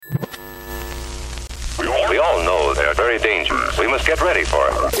all know they're very dangerous. We must get ready for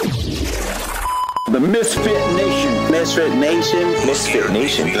it. The Misfit Nation. Misfit Nation. Misfit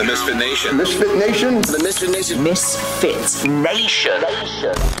Nation. The Misfit Nation. Misfit Nation. The Misfit Nation. Misfit Nation.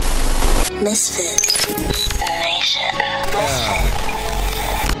 Misfit Nation.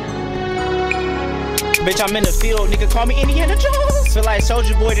 Bitch, I'm in the field, nigga, call me Indiana Jones. Feel like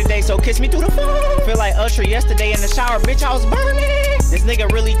Soulja Boy today, so kiss me through the phone. Feel like Usher yesterday in the shower, bitch, I was burning. This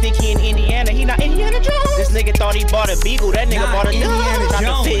nigga really think he in Indiana, he not Indiana Jones. This nigga thought he bought a Beagle, that nigga bought a Indiana Jones.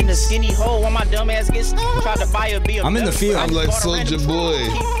 Tried to fit in the skinny hole while my dumb ass get stoned. Tried to buy a BMW. I'm in the field. I'm like Soulja Boy.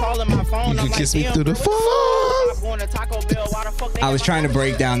 You can kiss me through the phone. I was trying to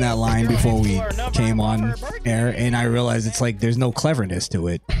break down that line before we came on air, and I realized it's like there's no cleverness to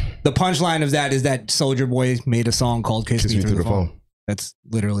it. The punchline of that is that Soulja Boy made a song called Kiss Me Through the Phone. That's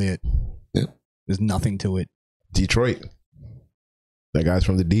literally it. Yep. There's nothing to it. Detroit. That guy's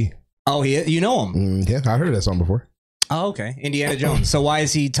from the D. Oh, you know him? Yeah, I heard that song before. Oh, okay. Indiana Jones. So why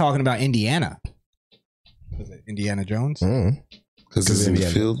is he talking about Indiana? Was it Indiana Jones? Because he's in the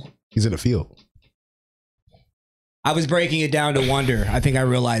field. He's in the field. I was breaking it down to wonder. I think I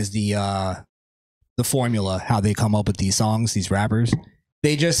realized the formula, how they come up with these songs, these rappers.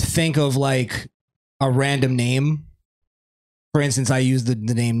 They just think of like a random name. For instance, I use the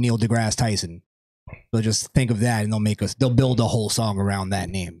name Neil deGrasse Tyson. They'll just think of that and they'll build a whole song around that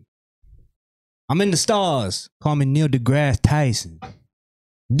name. I'm in the stars. Call me Neil deGrasse Tyson.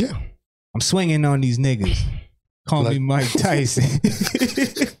 Yeah. I'm swinging on these niggas. Call me Mike Tyson.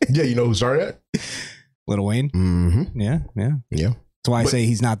 Yeah, you know who started that? Lil Wayne. Mm-hmm. Yeah. That's why I say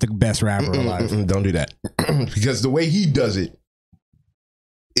he's not the best rapper alive. Don't do that. Because the way he does it,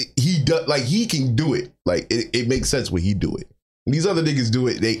 he can do it. Like it makes sense when he do it. And these other niggas do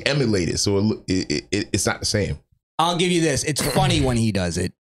it, they emulate it, so it's not the same. I'll give you this. It's funny when he does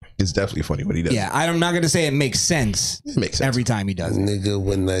it. It's definitely funny when he does it. Yeah, I'm not going to say it makes sense. It makes sense every time he does it. Nigga,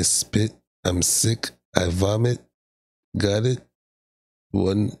 when I spit, I'm sick. I vomit. Got it?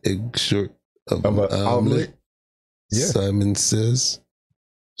 One egg short of an omelet. Yeah. Simon Says,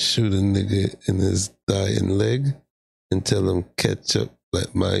 shoot a nigga in his thigh and leg and tell him ketchup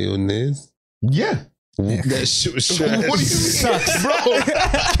like mayonnaise. Yeah. That shit was trash. What do you mean? Sucks. Bro,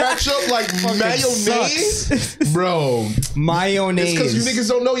 ketchup like mayonnaise? Sucks. Bro. Mayonnaise. It's because you niggas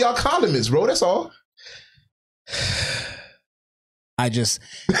don't know y'all condiments, bro. That's all. I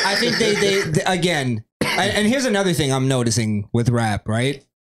think they again, and here's another thing I'm noticing with rap, right?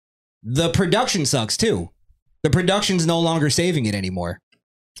 The production sucks too. The production's no longer saving it anymore.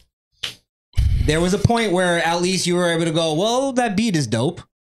 There was a point where at least you were able to go, well, that beat is dope.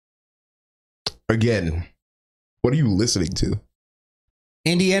 Again, what are you listening to?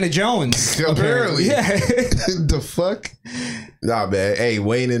 Indiana Jones. Apparently. Yeah. The fuck? Nah, man. Hey,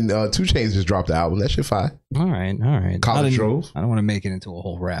 Wayne and 2 Chainz just dropped the album. That shit fine. All right. College Drove. I don't want to make it into a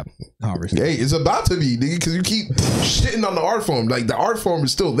whole rap conversation. Hey, it's about to be, nigga, because you keep shitting on the art form. Like, the art form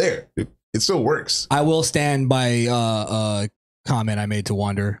is still there. It still works. I will stand by a comment I made to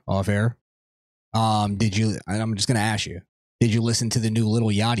Wonder off air. I'm just going to ask you, did you listen to the new Lil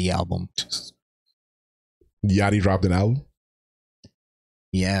Yachty album? Yachty dropped an album?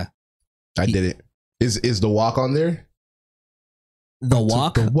 Yeah. I did it. Is The Walk on there? The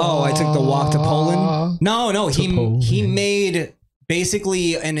Walk? Oh, I took The Walk to Poland? No. He made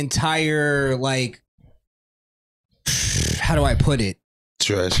basically an entire, like, how do I put it?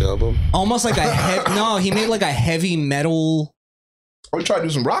 Trash album? Almost like he made like a heavy metal. Or try to do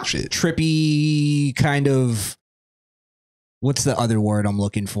some rock shit. Trippy kind of, what's the other word I'm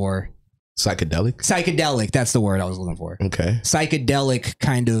looking for? Psychedelic. That's the word I was looking for. Okay. Psychedelic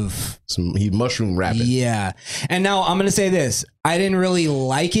kind of. He mushroom rapping. Yeah. And now I'm going to say this. I didn't really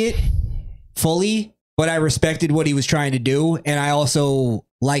like it fully, but I respected what he was trying to do. And I also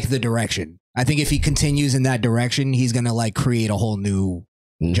like the direction. I think if he continues in that direction, he's going to like create a whole new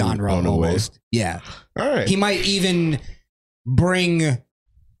genre almost. Yeah. All right. He might even bring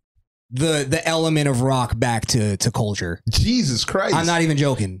the element of rock back to culture. Jesus Christ. I'm not even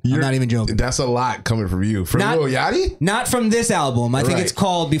joking. That's a lot coming from you. From Lil Yachty? Not from this album. I think it's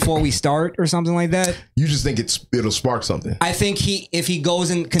called Before We Start or something like that. You just think it'll spark something. I think if he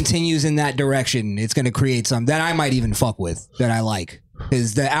goes and continues in that direction, it's going to create something that I might even fuck with, that I like.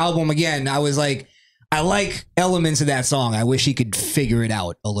 Because the album, again, I was like, I like elements of that song. I wish he could figure it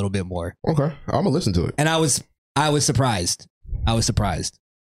out a little bit more. Okay. I'm going to listen to it. And I was surprised.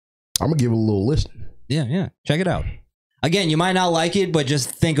 I'm going to give it a little listen. Yeah. Check it out. Again, you might not like it, but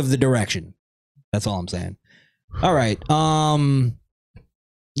just think of the direction. That's all I'm saying. All right.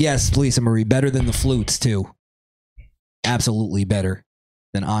 Yes, Lisa Marie. Better than the Flutes, too. Absolutely better.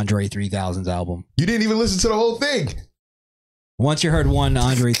 than Andre 3000's album. You didn't even listen to the whole thing. Once you heard one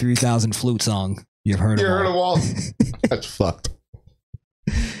Andre 3000 flute song, you've heard You them heard all. them all. That's fucked.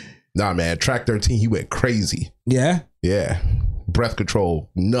 Nah, man. Track 13, he went crazy. Yeah? Yeah. Breath control.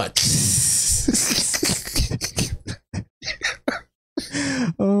 Nuts.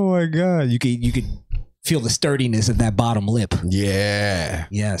 Oh my God. You could feel the sturdiness of that bottom lip. Yeah.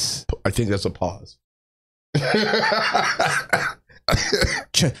 Yes. I think that's a pause.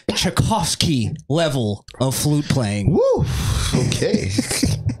 Tchaikovsky level of flute playing. Woo. Okay.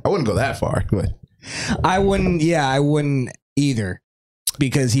 I wouldn't go that far. But I wouldn't either,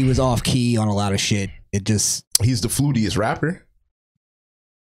 because he was off key on a lot of shit. It just he's the flutiest rapper.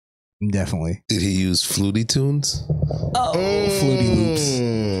 definitely. Did he use Flutie Tunes? Oh, Flutie Loops.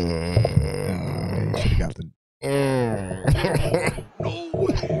 Should've got the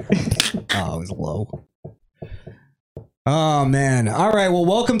oh, it was low. Oh man. All right. Well,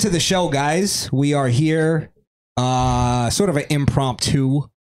 welcome to the show, guys. We are here. Sort of an impromptu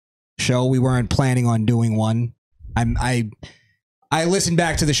show. We weren't planning on doing one. I listened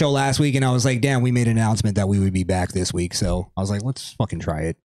back to the show last week and I was like, damn, we made an announcement that we would be back this week. So I was like, let's fucking try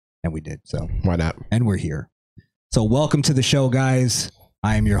it. And we did. So why not? And we're here. So welcome to the show, guys.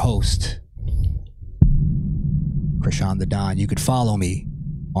 I am your host, Krishan the Don. You could follow me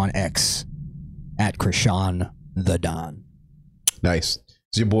on X at Krishan the Don. Nice.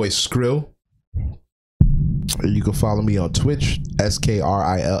 It's your boy Skrill. You can follow me on Twitch,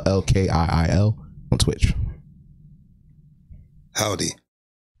 SKRILLKIIL on Twitch. Howdy.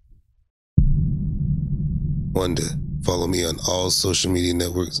 Wonder. Follow me on all social media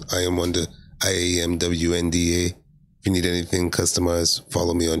networks. I am Wonder, IAMWNDA. If you need anything customized,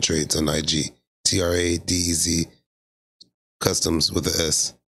 follow me on Trades on IG. TRADEZ. Customs with an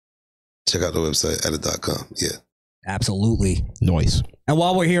S. Check out the website at it.com. Yeah. Absolutely. Nice. And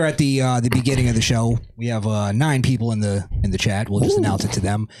while we're here at the beginning of the show, we have 9 people in the chat. We'll just announce it to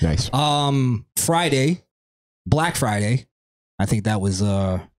them. Nice. Friday, Black Friday. I think that was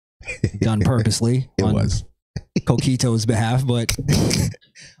done purposely. It was. Coquito's behalf, but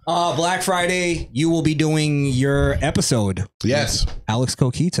Black Friday, you will be doing your episode. Yes. Alex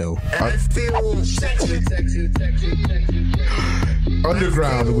Coquito.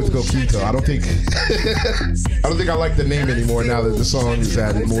 Underground with Coquito. I don't think I like the name anymore now that the song has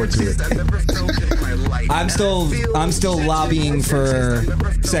added more to it. I'm still lobbying for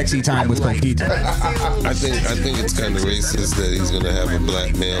Sexy Time with Coquito. I think it's kind of racist that he's gonna have a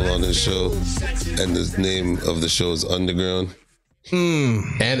black male on his show, and the name of the show is Underground.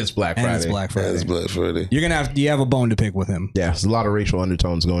 And it's Black Friday. And it's Black Friday. And it's Black Friday. You have a bone to pick with him. Yeah, there's a lot of racial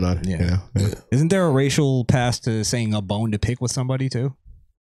undertones going on. Yeah. Isn't there a racial past to saying a bone to pick with somebody too?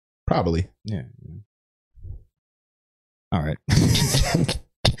 Probably. Yeah. All right.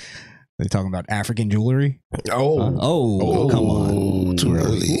 They talking about African jewelry? Oh, come on. Too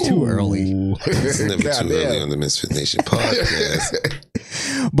early. Too early. It's never too early on the Misfit Nation podcast.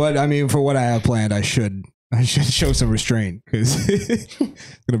 But I mean, for what I have planned, I should show some restraint because it's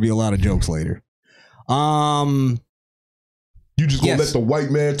gonna be a lot of jokes later. You just gonna let the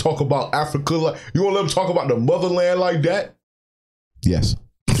white man talk about Africa? You gonna let him talk about the motherland like that? Yes.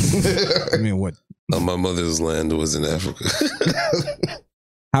 I mean, what? My mother's land was in Africa.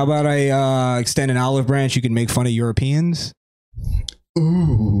 How about I extend an olive branch? You can make fun of Europeans.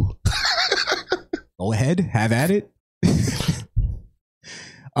 Ooh. Go ahead, have at it.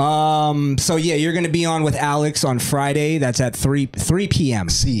 So yeah, you're gonna be on with Alex on Friday. That's at 3 p.m.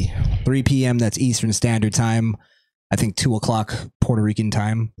 3 p.m. That's Eastern Standard Time. I think 2 o'clock Puerto Rican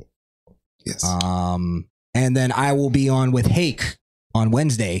time. Yes. And then I will be on with Hake on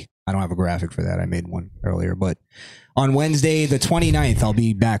Wednesday. I don't have a graphic for that. I made one earlier, but on Wednesday the 29th, I'll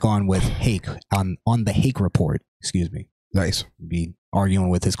be back on with Hake on the Hake Report. Excuse me. Nice. Be arguing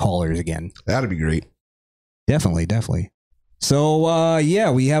with his callers again. That'd be great. Definitely. So, yeah,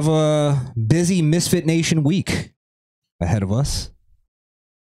 we have a busy Misfit Nation week ahead of us.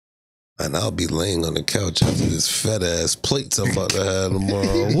 And I'll be laying on the couch after this fat ass plates I'm about to have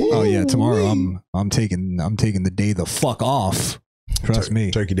tomorrow. Oh yeah, tomorrow I'm taking the day the fuck off. Trust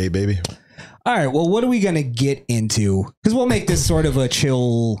me. Turkey Day, baby. All right, well, what are we gonna get into? Because we'll make this sort of a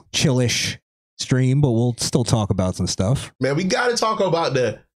chillish stream, but we'll still talk about some stuff. Man, we gotta talk about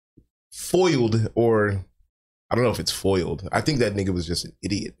the foiled, or I don't know if it's foiled. I think that nigga was just an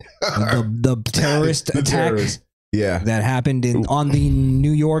idiot. the terrorist attack that happened on the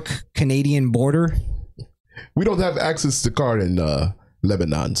New York Canadian border. We don't have access to car in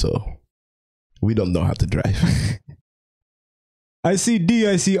Lebanon, so we don't know how to drive. I see D,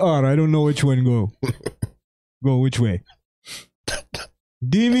 I see R. I don't know which one go. Go which way?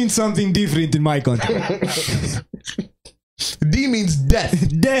 D means something different in my country. D means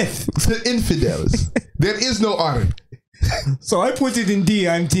death. Death. To infidels. There is no R. So I put it in D.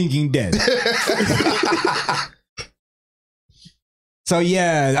 I'm thinking death. So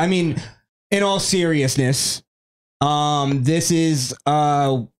yeah, I mean, in all seriousness, this is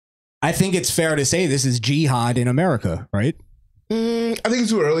I think it's fair to say this is jihad in America, right? I think it's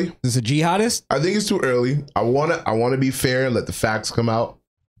too early. Is this a jihadist? I think it's too early. I wanna be fair and let the facts come out.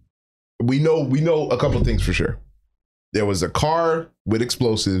 We know a couple of things for sure. There was a car with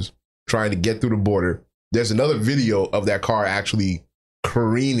explosives trying to get through the border. There's another video of that car actually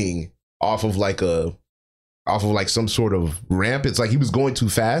careening off of some sort of ramp. It's like he was going too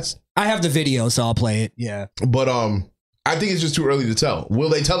fast. I have the video, so I'll play it. Yeah. But I think it's just too early to tell. Will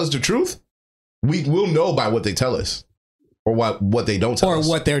they tell us the truth? We will know by what they tell us. Or what they don't tell us. Or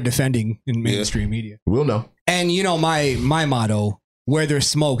what they're defending in mainstream media. We'll know. And you know my motto, where there's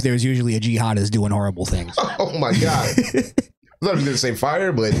smoke, there's usually a jihadist doing horrible things. Oh my God. I thought I was going to say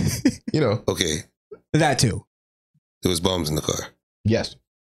fire, but you know. Okay. That too. There was bombs in the car. Yes.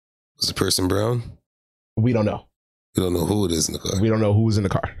 Was the person brown? We don't know. We don't know who it is in the car. We don't know who was in the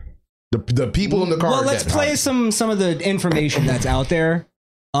car. The people in the car. Well, let's play some of the information that's out there.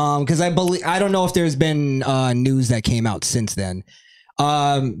 Because I don't know if there's been news that came out since then.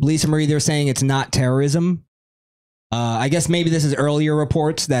 Lisa Marie, they're saying it's not terrorism. I guess maybe this is earlier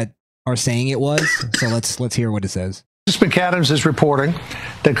reports that are saying it was. So let's hear what it says. McAdams is reporting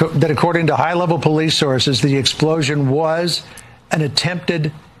that according to high-level police sources, the explosion was an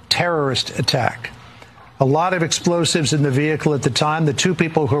attempted terrorist attack. A lot of explosives in the vehicle at the time. The two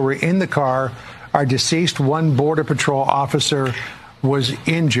people who were in the car are deceased. One Border Patrol officer was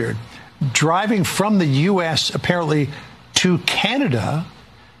injured. Driving from the U.S. apparently to Canada,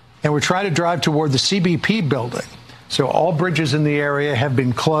 and we're trying to drive toward the CBP building. So all bridges in the area have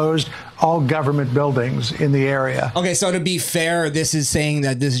been closed, all government buildings in the area. Okay, so to be fair, this is saying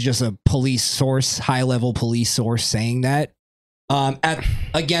that this is just a police source, high-level police source saying that.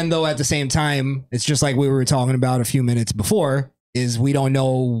 Again, though, at the same time, it's just like we were talking about a few minutes before, is we don't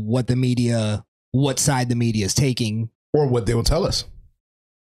know what side the media is taking. Or what they will tell us.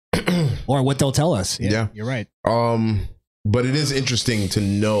 Or what they'll tell us. Yeah, you're right. But it is interesting to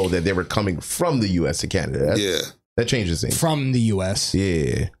know that they were coming from the U.S. to Canada. That changes things. From the U.S.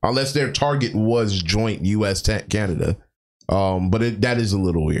 Yeah. Unless their target was joint U.S. Canada. But that is a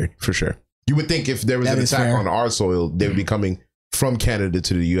little weird, for sure. You would think if there was an attack on our soil, they would be coming from Canada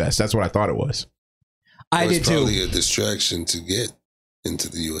to the U.S. That's what I thought it was. I did too. Probably a distraction to get into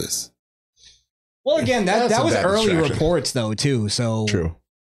the U.S. Well, again, that was early reports, though, too. So true.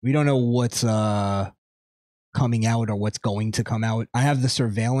 We don't know what's coming out or what's going to come out. I have the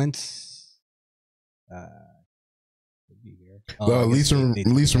surveillance. Lisa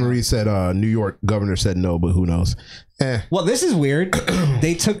Marie said New York governor said no, but who knows? Well, this is weird.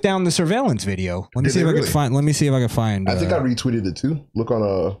 They took down the surveillance video. Let me see if I can find. Let me see if I can find. I think I retweeted it too. Look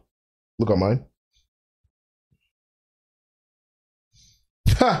on mine.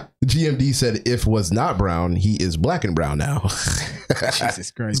 GMD said if was not brown, he is black and brown now. Jesus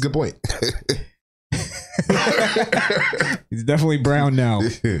Christ. That's a good point. He's definitely brown now.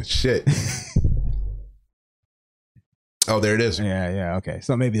 Shit. Oh, there it is. Yeah. Okay.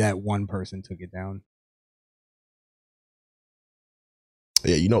 So maybe that one person took it down.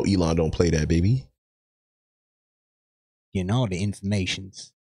 Yeah, you know Elon don't play that, baby. Getting all the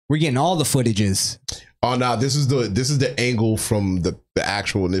informations. We're getting all the footages. Oh no, this is the angle from the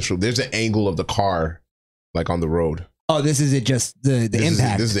actual initial. There's an angle of the car, like on the road. Oh, this is it. Just the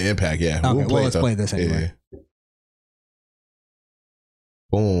impact. This is the impact. Yeah. Okay. Well, let's play this anyway. Yeah.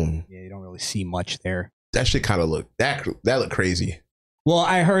 Boom. Yeah, you don't really see much there. That shit kind of looked that looked crazy. Well,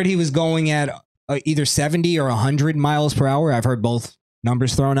 I heard he was going at either 70 or 100 miles per hour. I've heard both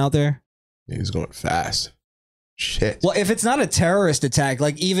numbers thrown out there. He was going fast. Shit. Well, if it's not a terrorist attack,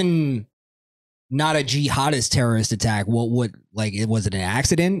 like even not a jihadist terrorist attack, what would was it an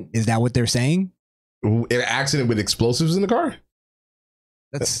accident? Is that what they're saying? An accident with explosives in the car?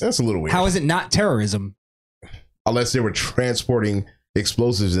 That's a little weird. How is it not terrorism? Unless they were transporting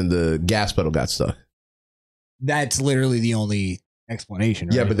explosives and the gas pedal got stuck. That's literally the only explanation,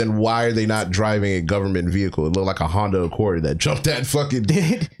 right? Yeah, but then why are they not driving a government vehicle? It looked like a Honda Accord that jumped that fucking...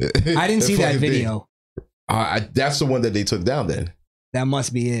 I didn't see that video. That's the one that they took down then. That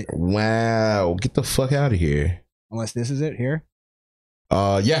must be it. Wow. Get the fuck out of here. Unless this is it here.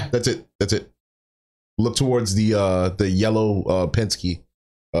 Yeah, that's it. Look towards the yellow Penske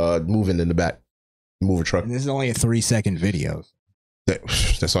moving in the back. Mover truck. And this is only a 3-second video.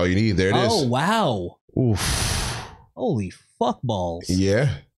 That's all you need. There it is. Oh, wow. Oof. Holy fuck balls.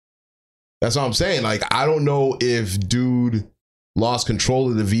 Yeah. That's what I'm saying. Like, I don't know if dude lost control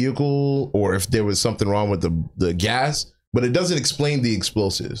of the vehicle or if there was something wrong with the gas, but it doesn't explain the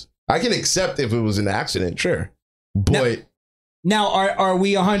explosives. I can accept if it was an accident, sure. But now are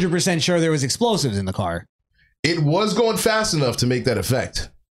we 100% sure there was explosives in the car? It was going fast enough to make that effect.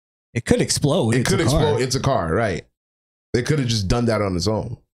 It could explode. It could explode. It's a car, right? They could have just done that on its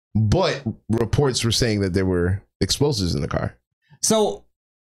own. But reports were saying that there were explosives in the car. So,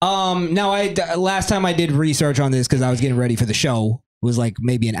 now last time I did research on this because I was getting ready for the show was like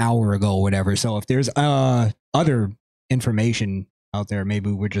maybe an hour ago or whatever. So if there's other information out there,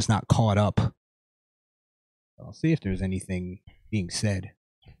 maybe we're just not caught up. I'll see if there's anything being said.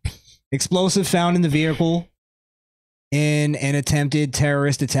 Explosive found in the vehicle in an attempted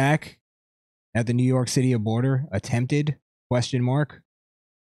terrorist attack at the New York City border. Attempted? ?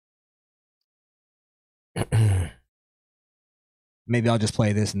 Maybe I'll just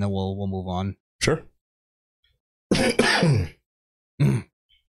play this and then we'll move on. Sure.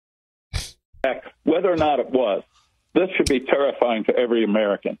 Whether or not it was, this should be terrifying to every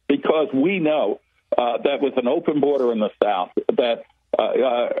American because we know that with an open border in the South, that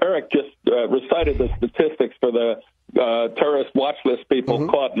Eric just recited the statistics for the terrorist watch list people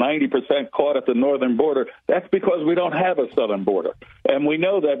caught, 90% caught at the northern border. That's because we don't have a southern border. And we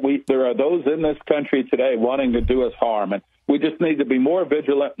know that there are those in this country today wanting to do us harm. And we just need to be more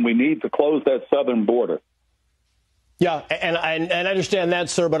vigilant, and we need to close that southern border. Yeah, and I understand that,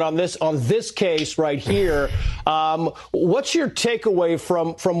 sir. But on this case right here, what's your takeaway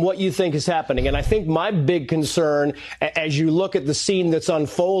from what you think is happening? And I think my big concern, as you look at the scene that's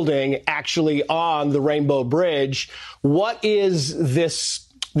unfolding actually on the Rainbow Bridge, what is this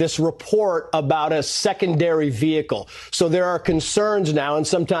report about a secondary vehicle? So there are concerns now, and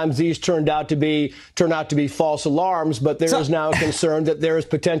sometimes these turn out to be false alarms, but there is now a concern that there is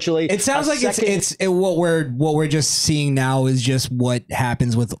potentially. It sounds like what we're just seeing now is just what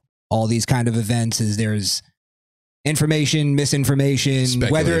happens with all these kind of events. Is there's information, misinformation,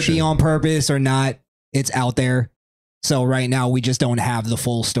 whether it be on purpose or not, it's out there. So right now we just don't have the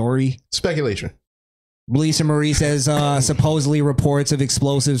full story. Speculation. Lisa Marie says supposedly reports of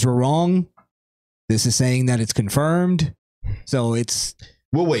explosives were wrong. This is saying that it's confirmed. So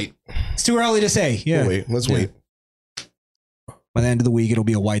we'll wait. It's too early to say. Yeah. We'll wait. Let's wait. By the end of the week, it'll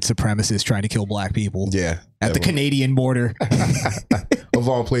be a white supremacist trying to kill black people. Yeah. At the Canadian border. Of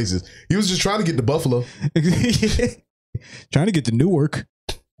all places. He was just trying to get to Buffalo. Trying to get to Newark.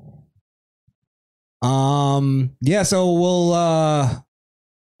 Yeah, so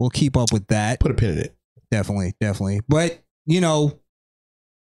we'll keep up with that. Put a pin in it. Definitely. But,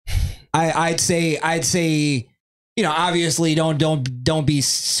 I'd say, obviously don't be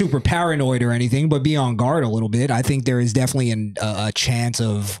super paranoid or anything, but be on guard a little bit. I think there is definitely a chance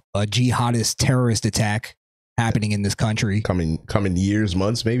of a jihadist terrorist attack happening in this country. Coming years,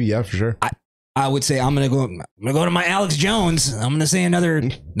 months, maybe. Yeah, for sure. I would say I'm gonna go to my Alex Jones. I'm gonna say another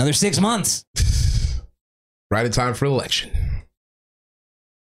 6 months. Right in time for election.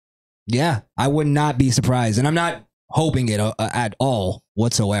 Yeah, I would not be surprised. And I'm not hoping it at all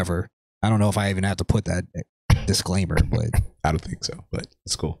whatsoever. I don't know if I even have to put that disclaimer, but I don't think so, but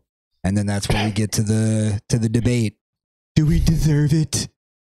it's cool. And then that's where we get to the debate. Do we deserve it?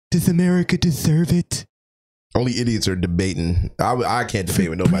 Does America deserve it? Only idiots are debating. I can't debate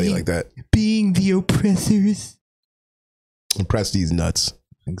with nobody like that. Being the oppressors. Oppress these nuts.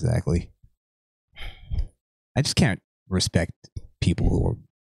 Exactly. I just can't respect people who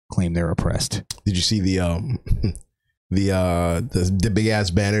claim they're oppressed. Did you see the big ass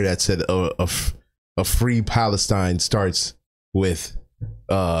banner that said a free Palestine starts with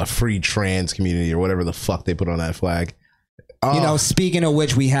free trans community or whatever the fuck they put on that flag? Speaking of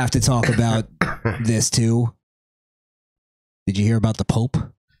which, we have to talk about this too. Did you hear about the Pope?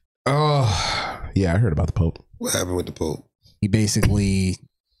 Oh, yeah, I heard about the Pope. What happened with the Pope? He basically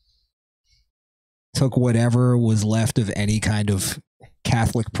took whatever was left of any kind of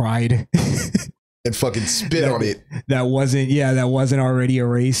Catholic pride and fucking spit on it. That wasn't already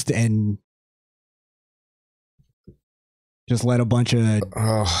erased, and just let a bunch of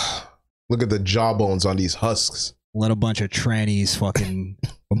look at the jawbones on these husks. Let a bunch of trannies fucking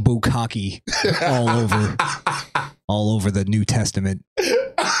bukkake all over the New Testament.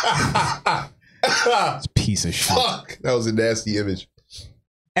 It's a piece of shit. Fuck, that was a nasty image.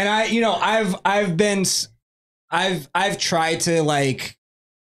 And I've tried to like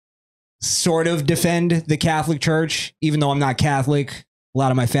sort of defend the Catholic Church, even though I'm not Catholic. A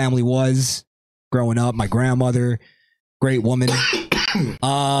lot of my family was growing up. My grandmother, great woman.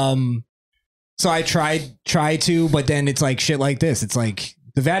 So I try to, but then it's like shit like this. It's like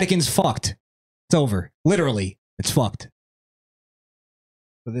the Vatican's fucked. It's over. Literally, it's fucked.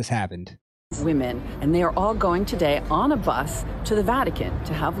 So this happened. Women, and they are all going today on a bus to the Vatican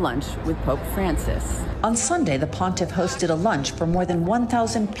to have lunch with Pope Francis. On Sunday, the pontiff hosted a lunch for more than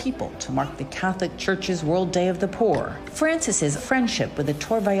 1,000 people to mark the Catholic Church's World Day of the Poor. Francis's friendship with the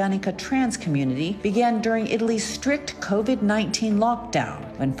Tor Vajanica trans community began during Italy's strict COVID-19 lockdown,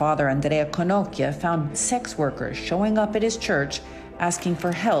 when Father Andrea Conocchia found sex workers showing up at his church asking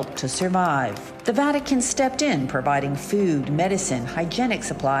for help to survive. The Vatican stepped in, providing food, medicine, hygienic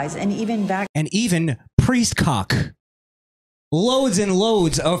supplies, and even priest cock. Loads and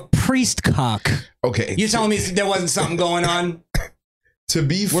loads of priest cock. Okay. You telling me there wasn't something going on? To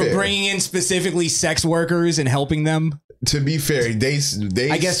be fair, we're bringing in specifically sex workers and helping them. To be fair, they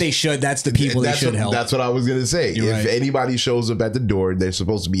I guess they should. That's the people they should help. That's what I was gonna say. You're if right. anybody shows up at the door, they're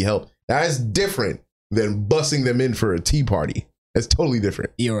supposed to be helped. That's different than busing them in for a tea party. That's totally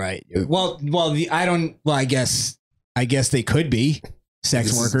different. You're right. I guess they could be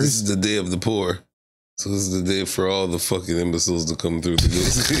sex workers. This is the day of the poor. So this is the day for all the fucking imbeciles to come through the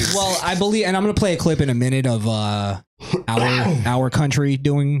gates. Well, I believe, and I'm going to play a clip in a minute of our country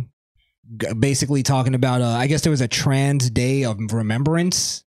doing, basically talking about, I guess there was a trans day of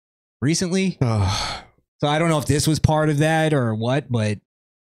remembrance recently. So I don't know if this was part of that or what, but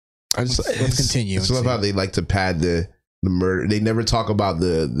let's continue. I just love how they like to pad the murder. They never talk about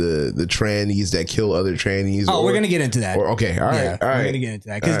the trannies that kill other trannies. Oh, we're gonna get into that. Okay, all right. We're gonna get into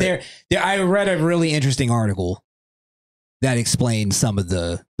that because I read a really interesting article that explains some of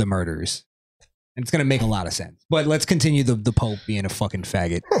the murders, and it's gonna make a lot of sense. But let's continue the Pope being a fucking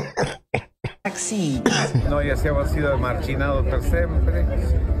faggot. Vaccine. Not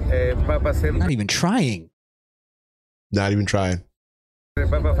even trying. Not even trying.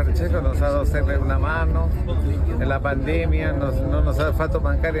 Papa Francesco nos ha dado sempre una mano en la pandemia, no nos ha fatto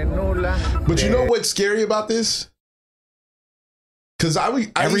mancare nulla. But you know what's scary about this? Because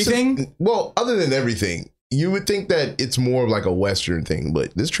everything? Other than everything, you would think that it's more of like a Western thing,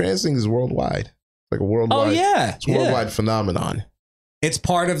 but this trans thing is worldwide. Like a worldwide. Oh yeah, it's a worldwide phenomenon. It's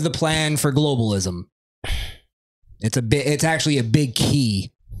part of the plan for globalism. It's actually a big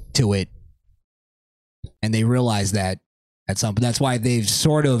key to it, and they realize that. At some point, that's why they've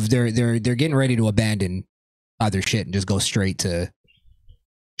sort of they're getting ready to abandon other shit and just go straight to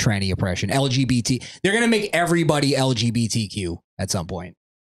tranny oppression. LGBT. They're gonna make everybody LGBTQ at some point.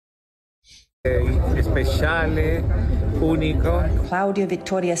 Speciale, unico. Claudia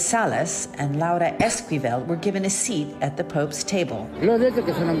Victoria Salas and Laura Esquivel were given a seat at the Pope's table. L'ho detto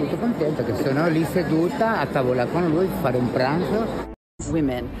che sono molto contenta che sono lì seduta a tavola con lui a fare un pranzo.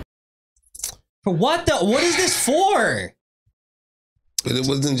 Women. What is this for? But it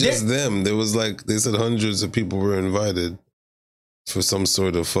wasn't just them. There was they said hundreds of people were invited for some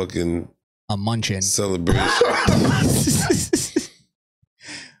sort of fucking munchin celebration.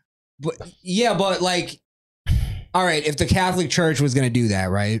 but all right, if the Catholic Church was going to do that,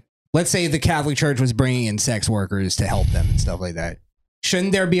 right? Let's say the Catholic Church was bringing in sex workers to help them and stuff like that.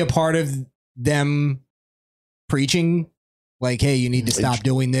 Shouldn't there be a part of them preaching? Like, hey, you need to stop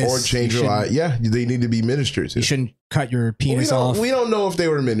doing this. Or change your life. Yeah, they need to be ministered to. You shouldn't cut your penis off. We don't know if they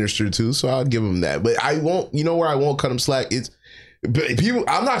were ministered to, so I'll give them that. But I won't, you know where I won't cut them slack?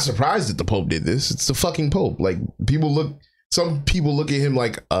 I'm not surprised that the Pope did this. It's the fucking Pope. Like, some people look at him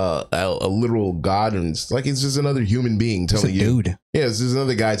like a literal god, and it's like it's just another human being telling you. Dude. Yeah, it's just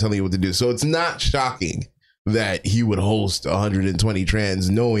another guy telling you what to do. So it's not shocking that he would host 120 trans,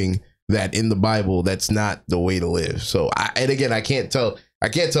 knowing that in the Bible, that's not the way to live. So, I can't tell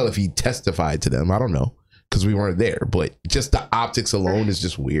if he testified to them. I don't know because we weren't there. But just the optics alone is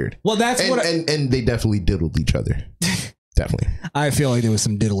just weird. Well, that's and they definitely diddled each other. Definitely. I feel like there was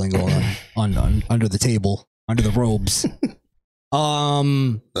some diddling going on under the table, under the robes.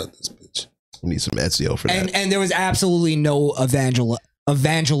 Not this bitch. We need some Ezio for that. And there was absolutely no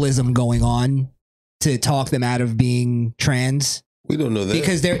evangelism going on to talk them out of being trans. We don't know that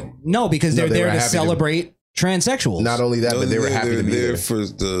because they're there to celebrate transsexuals. Not only that, but they were happy to be there for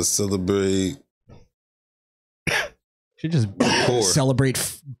the celebrate. Should just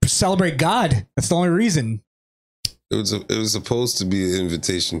celebrate God. That's the only reason. It was supposed to be an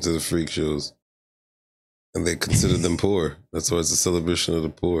invitation to the freak shows, and they considered them poor. That's why it's a celebration of the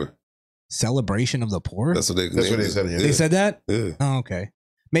poor. Celebration of the poor. That's what they said. Yeah. They said that. Yeah. Oh, okay.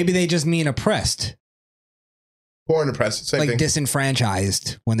 Maybe they just mean oppressed. Poor and oppressed, same thing.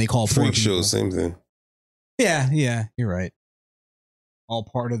 Disenfranchised when they call poor freak people. shows, same thing. Yeah, you're right. All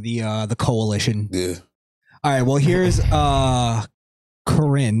part of the coalition. Yeah. All right. Well, here's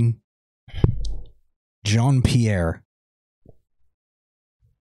Corinne Jean-Pierre.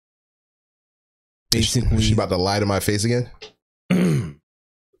 Basically, she about to lie to my face again.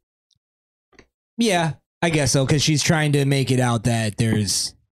 Yeah, I guess so, because she's trying to make it out that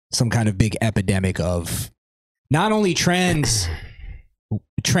there's some kind of big epidemic of not only trans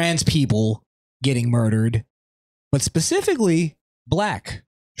people getting murdered, but specifically black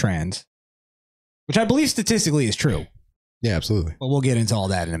trans, which I believe statistically is true. Yeah, absolutely. But we'll get into all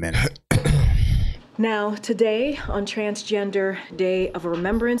that in a minute. Now, today, on Transgender Day of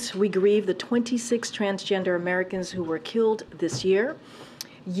Remembrance, we grieve the 26 transgender Americans who were killed this year.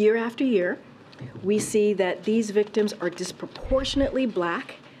 Year after year, we see that these victims are disproportionately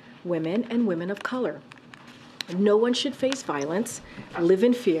black women and women of color. No one should face violence, live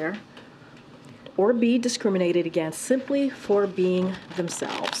in fear, or be discriminated against simply for being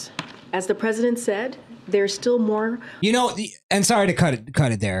themselves. As the president said, there's still more. You know, and sorry to cut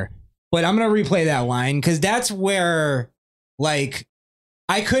it there, but I'm going to replay that line because that's where, like,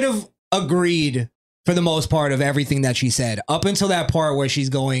 I could have agreed for the most part of everything that she said up until that part where she's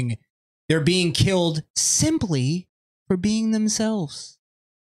going, they're being killed simply for being themselves.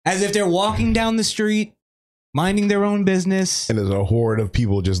 As if they're walking down the street, minding their own business. And there's a horde of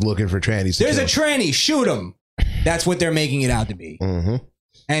people just looking for trannies. There's a tranny, shoot them. That's what they're making it out to be. Mm-hmm.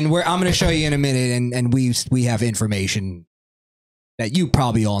 And I'm going to show you in a minute, and we have information that you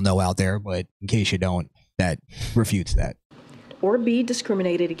probably all know out there, but in case you don't, that refutes that. Or be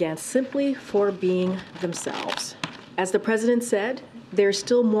discriminated against simply for being themselves. As the president said, there's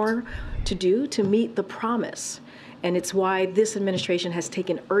still more to do to meet the promise. And it's why this administration has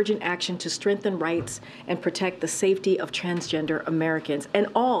taken urgent action to strengthen rights and protect the safety of transgender Americans and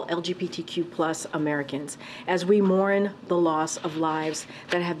all LGBTQ+ Americans. As we mourn the loss of lives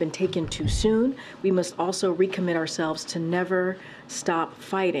that have been taken too soon, we must also recommit ourselves to never stop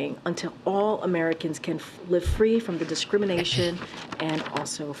fighting until all Americans can live free from the discrimination and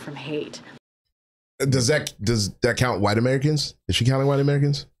also from hate. Does that count white Americans? Is she counting white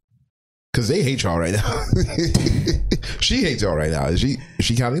Americans? Because they hate y'all right now. She hates y'all right now. Is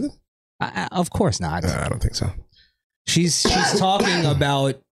she counting them? Of course not. I don't think so. She's talking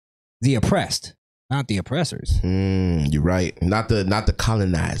about the oppressed, not the oppressors. You're right. Not the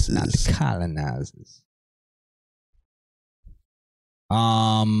colonizers. Not the colonizers.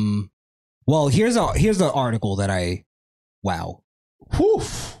 Well, here's the article that wow. Whew.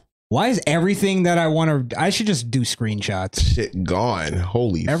 Why is everything that I want to... I should just do screenshots. Shit gone.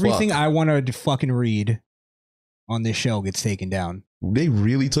 Holy Everything fuck. I want to fucking read on this show gets taken down. They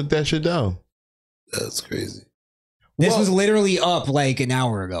really took that shit down. That's crazy. This was literally up like an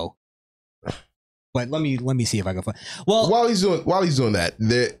hour ago. But let me see if I can find... Well, while he's doing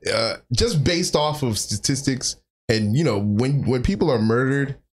that, just based off of statistics, and you know, when people are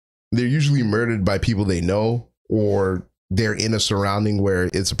murdered, they're usually murdered by people they know, or they're in a surrounding where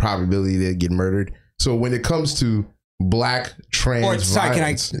it's a probability they get murdered. So when it comes to black trans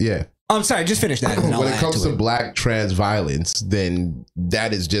violence, I'm sorry, just finish that. When it comes to black trans violence, then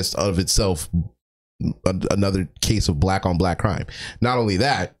that is just of itself another case of black on black crime. Not only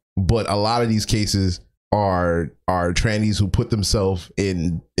that, but a lot of these cases are trannies who put themselves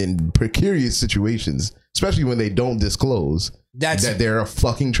in precarious situations, especially when they don't disclose that they're a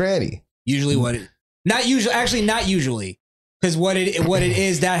fucking tranny. Usually not usually. Because what it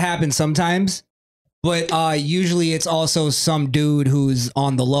is, that happens sometimes, but usually it's also some dude who's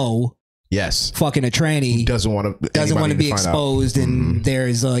on the low, fucking a tranny, who doesn't want to be exposed, and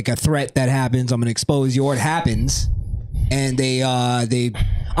there's like a threat that happens. I'm gonna expose you, or it happens, and they.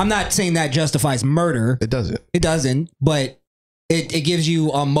 I'm not saying that justifies murder. It doesn't, but it gives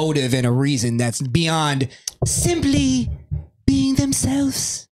you a motive and a reason that's beyond simply being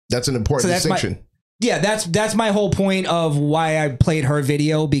themselves. That's an important distinction. That's my whole point of why I played her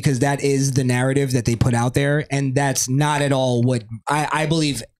video, because that is the narrative that they put out there, and that's not at all what I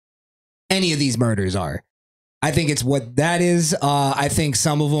believe any of these murders are. I think it's what that is. I think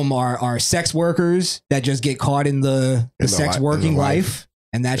some of them are sex workers that just get caught in the sex working life,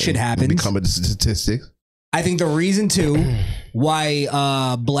 and that shit happens. Become a statistic. I think the reason too why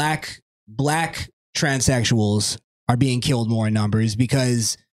black transsexuals are being killed more in numbers,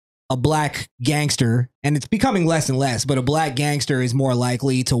 because a black gangster, and it's becoming less and less, but a black gangster is more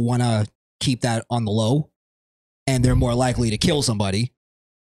likely to want to keep that on the low, and they're more likely to kill somebody,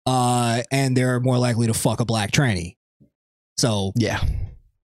 and they're more likely to fuck a black tranny. So yeah,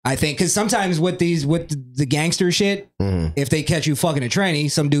 I think because sometimes with the gangster shit, if they catch you fucking a tranny,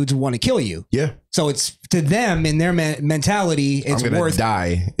 some dudes want to kill you. Yeah. So it's to them, in their mentality, it's I'm gonna worth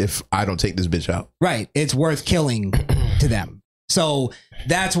die if I don't take this bitch out. Right. It's worth killing to them. So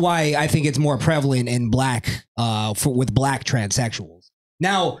that's why I think it's more prevalent in black, with black transsexuals.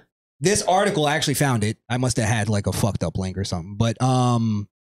 Now, this article, I actually found it. I must have had like a fucked up link or something. But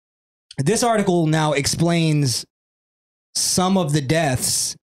this article now explains some of the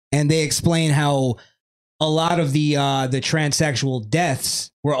deaths, and they explain how a lot of the transsexual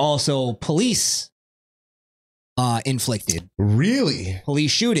deaths were also police inflicted. Really?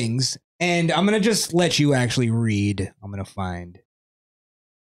 Police shootings. And I'm going to just let you actually read. I'm going to find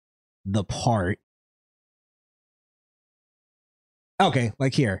the part. Okay,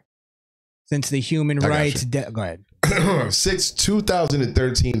 like here. Since the human rights... Go ahead. Since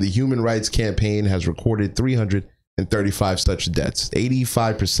 2013, the Human Rights Campaign has recorded 335 such deaths,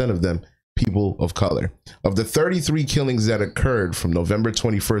 85% of them people of color. Of the 33 killings that occurred from November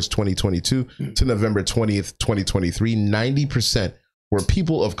 21st, 2022 to November 20th, 2023, 90% were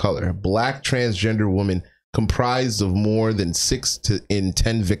people of color. Black transgender women comprised of more than 6 in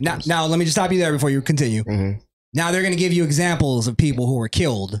 10 victims. Now, let me just stop you there before you continue. Now they're going to give you examples of people who were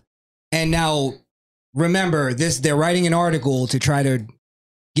killed. And now, remember, they're writing an article to try to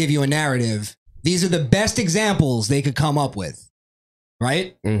give you a narrative. These are the best examples they could come up with.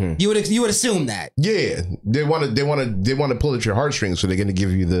 Right? You would assume that. Yeah. They want to pull at your heartstrings, so they're going to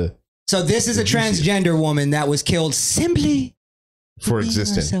give you the... So this is a transgender woman that was killed simply for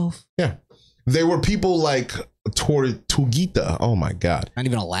existing. Herself. Yeah. They were people like Tugita. Oh my God. Not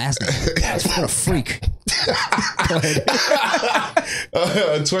even a last name. That's what a freak.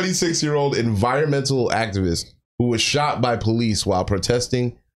 A 26-year-old environmental activist who was shot by police while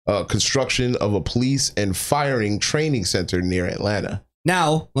protesting construction of a police and firing training center near Atlanta.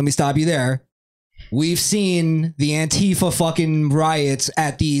 Now, let me stop you there. We've seen the Antifa fucking riots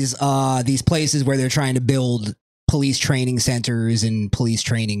at these places where they're trying to build police training centers and police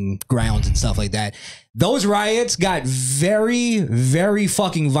training grounds and stuff like that. Those riots got very, very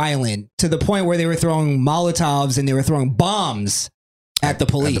fucking violent to the point where they were throwing Molotovs and they were throwing bombs at the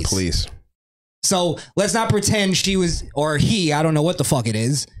police. So let's not pretend she was, or he, I don't know what the fuck it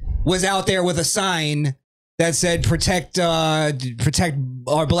is, was out there with a sign that said protect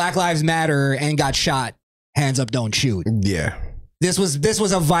or Black Lives Matter and got shot. Hands up, don't shoot. Yeah. This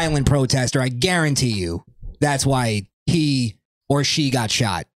was a violent protester. I guarantee you. That's why he or she got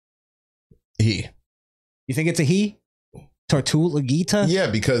shot. He. You think it's a he? Tortugita?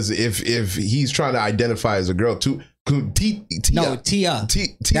 Yeah, because if he's trying to identify as a girl, Tia. That's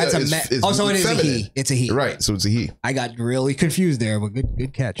also it is feminine. A he. It's a he. Right, so it's a he. I got really confused there, but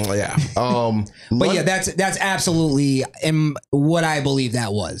good catch. Oh yeah. But yeah, that's absolutely what I believe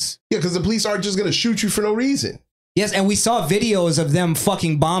that was. Yeah, because the police aren't just gonna shoot you for no reason. Yes, and we saw videos of them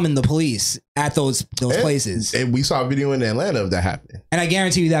fucking bombing the police at those places. And we saw a video in Atlanta of that happening. And I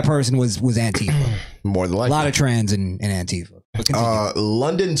guarantee you that person was Antifa. More than likely. A lot of trans in Antifa.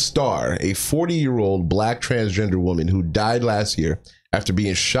 London Star, a 40-year-old black transgender woman who died last year after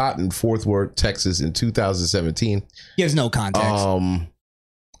being shot in Fort Worth, Texas in 2017. Gives no context.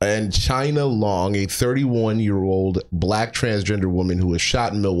 And China Long, a 31-year-old black transgender woman who was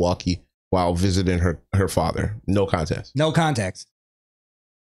shot in Milwaukee while visiting her father. No context. No context.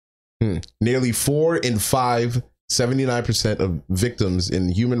 Nearly 4 in 5, 79% of victims in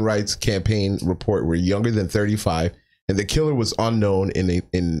the Human Rights Campaign report were younger than 35, and the killer was unknown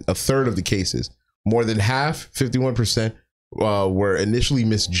in a third of the cases. More than half, 51%, were initially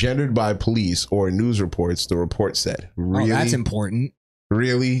misgendered by police or news reports, the report said. Really? Oh, that's important.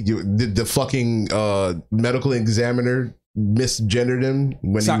 Really? Did the fucking medical examiner misgendered him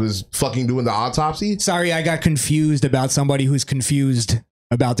when he was fucking doing the autopsy? Sorry, I got confused about somebody who's confused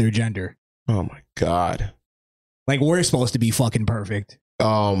about their gender. Oh my God. Like, we're supposed to be fucking perfect.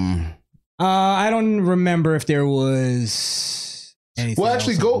 I don't remember if there was anything. Well,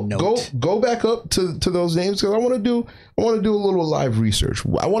 actually, go back up to those names, because I want to do a little live research.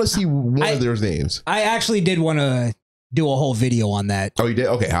 I want to see one of those names. I actually did want to do a whole video on that. Oh, you did?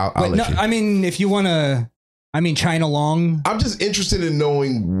 Okay, I'll let you. I mean, if you want to. I mean, China Long. I'm just interested in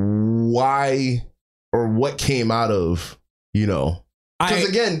knowing why or what came out of, because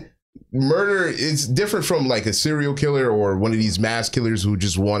again, murder is different from like a serial killer or one of these mass killers who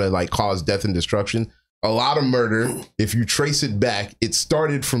just want to like cause death and destruction. A lot of murder, if you trace it back, it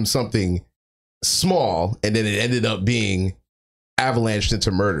started from something small and then it ended up being avalanched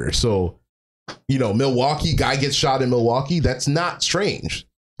into murder. So, Milwaukee, guy gets shot in Milwaukee. That's not strange.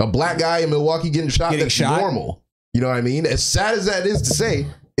 A black guy in Milwaukee getting shot, that's normal. You know what I mean? As sad as that is to say,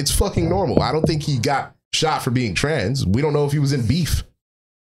 it's fucking normal. I don't think he got shot for being trans. We don't know if he was in beef.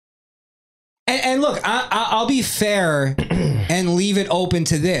 And look, I'll be fair and leave it open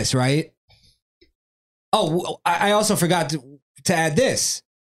to this, right? Oh, I also forgot to add this.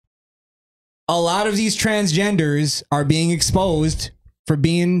 A lot of these transgenders are being exposed for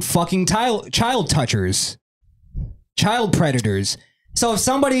being fucking child touchers, child predators. So if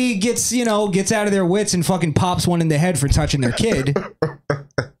somebody gets out of their wits and fucking pops one in the head for touching their kid,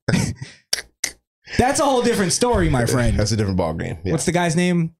 that's a whole different story, my friend. That's a different ballgame. Yeah. What's the guy's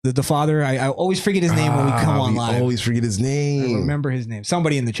name? The father? I always forget his name when we come on live. Always forget his name. I remember his name.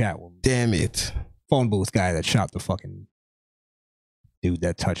 Somebody in the chat will. Damn it. Phone booth guy that shot the fucking dude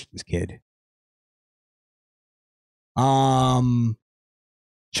that touched his kid. China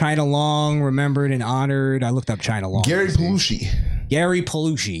Long, remembered and honored. I looked up China Long. Gary Pelushi. Gary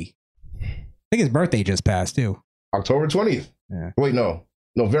Pelushi. I think his birthday just passed too. October 20th. Yeah. Wait, no.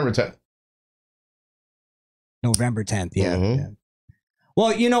 November 10th. November 10th, yeah. Yeah.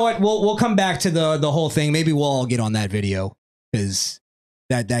 Well, you know what? We'll come back to the whole thing. Maybe we'll all get on that video because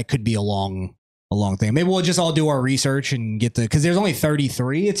that could be a long thing. Maybe we'll just all do our research and get because there's only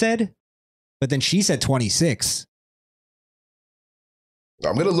 33, it said, but then she said 26.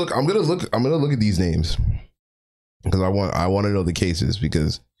 I'm gonna look at these names because I want to know the cases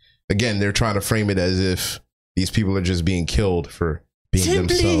because again they're trying to frame it as if these people are just being killed for being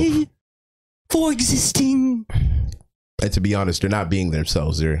themselves. For existing. And to be honest, they're not being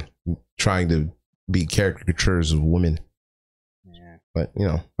themselves. They're trying to be caricatures of women. Yeah. But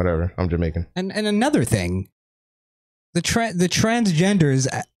whatever. I'm Jamaican. And another thing, the transgenders.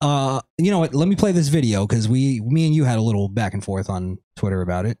 You know what? Let me play this video because me and you had a little back and forth on Twitter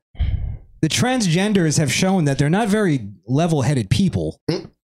about it. The transgenders have shown that they're not very level-headed people.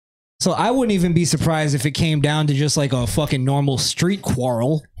 So I wouldn't even be surprised if it came down to just like a fucking normal street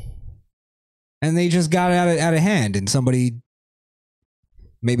quarrel. And they just got out of hand, and somebody,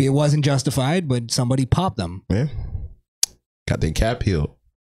 maybe it wasn't justified, but somebody popped them. Yeah, got their cap peeled,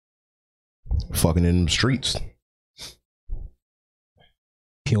 fucking in the streets.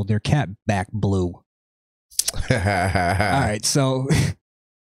 Peeled their cap back blue. All right, so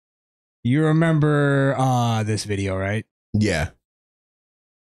you remember this video, right? Yeah.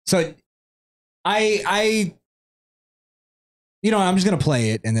 So I I'm just gonna play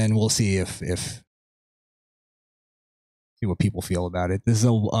it and then we'll see if see what people feel about it. This is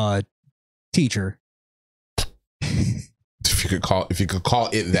a teacher. If you could call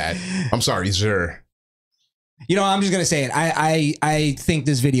it that. I'm sorry, sir. I'm just gonna say it. I think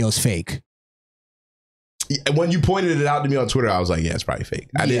this video is fake. When you pointed it out to me on Twitter, I was like, yeah, it's probably fake.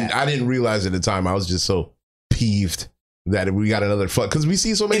 I didn't realize at the time. I was just so peeved that we got another fuck because we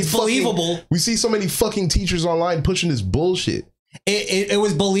see so many. It's believable. We see so many fucking teachers online pushing this bullshit. It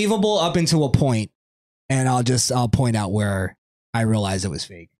was believable up until a point, and I'll point out where I realized it was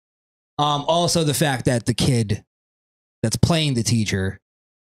fake. Also, the fact that the kid that's playing the teacher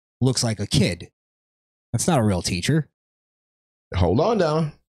looks like a kid. That's not a real teacher. Hold on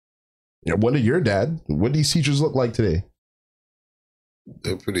now. What did your dad? What do these teachers look like today?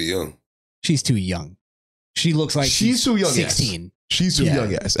 They're pretty young. She's too young. She looks like she's too young. 16. Yes. She's too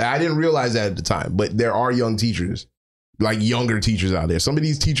young. Yes, I didn't realize that at the time, but there are young teachers. Like younger teachers out there. Some of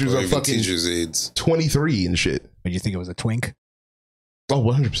these teachers are fucking teachers' aides. 23 and shit. But you think it was a twink? Oh,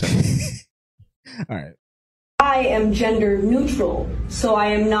 100%. All right. I am gender neutral, so I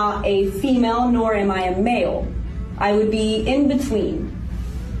am not a female nor am I a male. I would be in between.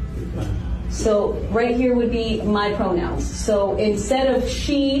 So right here would be my pronouns. So instead of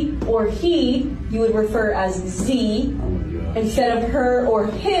she or he, you would refer as Z. Instead of her or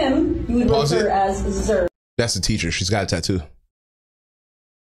him, you would refer as zer. That's the teacher. She's got a tattoo.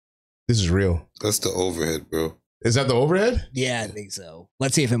 This is real. That's the overhead, bro. Is that the overhead? Yeah, I think so.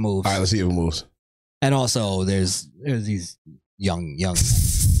 Let's see if it moves. All right, let's see if it moves. And also, there's these young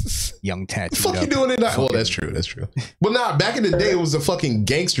tattooed fuck you doing it now? Well, that's true. That's true. But nah, back in the day, it was the fucking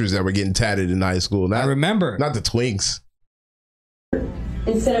gangsters that were getting tatted in high school. I remember. Not the twinks.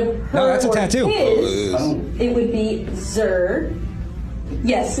 Instead of her no, that's a or tattoo. his, it would be zer.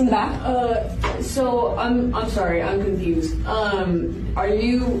 Yes, in the back. So I'm sorry, I'm confused. Are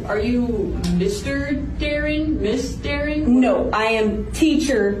you Mr. Darren? Miss Darren? No, I am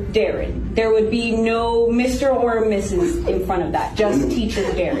teacher Darren. There would be no Mr. or Mrs. in front of that. Just teacher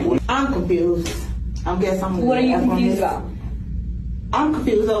Darren. I'm confused. What are you confused about? I'm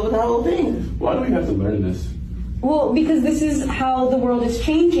confused over the whole thing. Why do we have to learn this? Well, because this is how the world is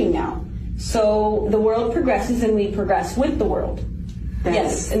changing now. So the world progresses and we progress with the world.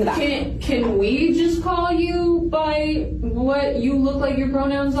 Yes, in the back. Can we just call you by what you look like your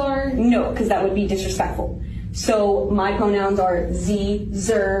pronouns are? No, because that would be disrespectful. So my pronouns are Z,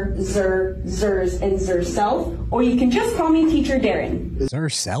 Zer, Zer, Zers, and Zer self. Or you can just call me Teacher Darren. Zer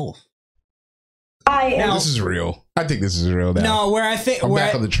self. I I am. This is real. I think this is real now. No, where I think I'm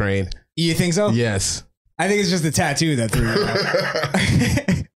back on the train. You think so? Yes. I think it's just the tattoo that threw you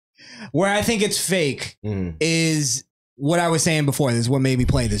out. Where I think it's fake is what I was saying before. This is what made me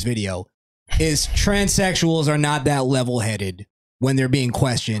play this video. Is transsexuals are not that level-headed when they're being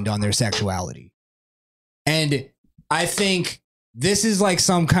questioned on their sexuality. And I think this is like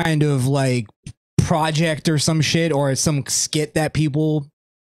some kind of like project or some shit, or some skit that people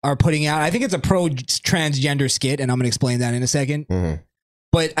are putting out. I think it's a pro-transgender skit, and I'm going to explain that in a second.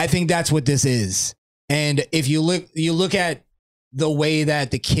 But I think that's what this is. And if you look at the way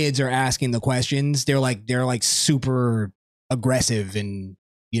that the kids are asking the questions, they're like super aggressive, and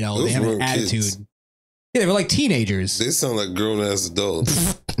you know, they have an attitude. Kids. Yeah, they were like teenagers. They sound like grown-ass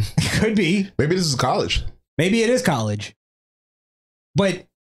adults. Could be. Maybe this is college. Maybe it is college. But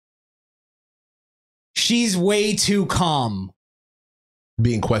she's way too calm.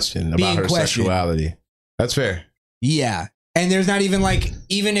 Being questioned about her sexuality. That's fair. Yeah. And there's not even like,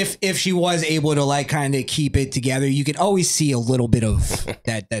 even if she was able to like kind of keep it together, you could always see a little bit of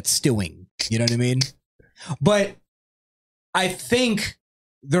that stewing. You know what I mean? But I think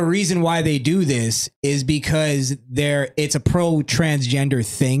the reason why they do this is because it's a pro-transgender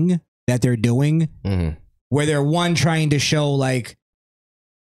thing that they're doing, where they're trying to show like,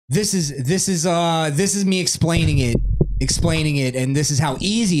 this is me explaining it, and this is how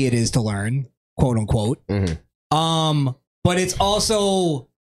easy it is to learn, quote unquote. But it's also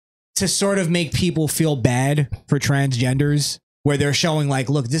to sort of make people feel bad for transgenders, where they're showing like,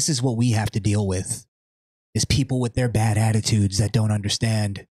 look, this is what we have to deal with, is people with their bad attitudes that don't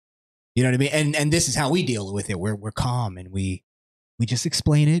understand. You know what I mean? And this is how we deal with it. We're calm, and we just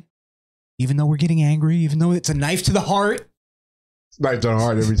explain it, even though we're getting angry, even though it's a knife to the heart. It's a knife to the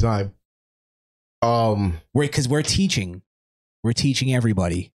heart every time. Because we're teaching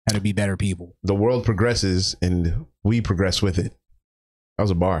everybody how to be better people. The world progresses, and we progress with it. That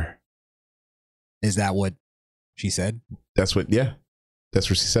was a bar. Is that what she said? That's what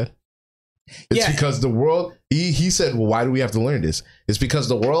she said. It's because the world, he said, well, why do we have to learn this? It's because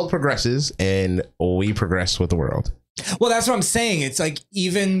the world progresses and we progress with the world. Well, that's what I'm saying. It's like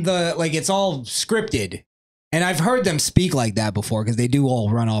even it's all scripted. And I've heard them speak like that before, because they do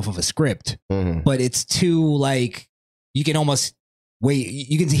all run off of a script. But it's too like, you can almost wait.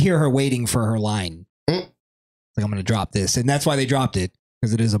 You can hear her waiting for her line. Like, I'm going to drop this. And that's why they dropped it,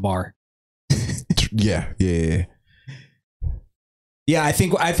 because it is a bar. Yeah. Yeah, I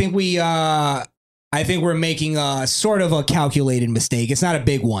think we're making a sort of a calculated mistake. It's not a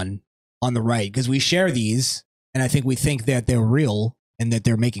big one on the right, because we share these, and I think we think that they're real and that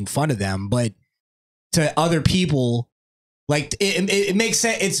they're making fun of them. But to other people, like it makes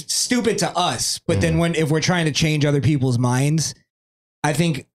sense. It's stupid to us, but then if we're trying to change other people's minds, I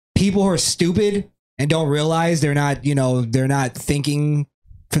think people who are stupid and don't realize they're not thinking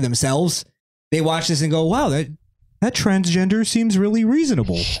for themselves, they watch this and go, wow, that transgender seems really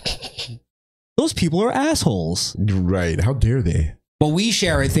reasonable. Those people are assholes. Right. How dare they? But we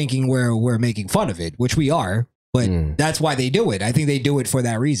share it thinking we're making fun of it, which we are. But that's why they do it. I think they do it for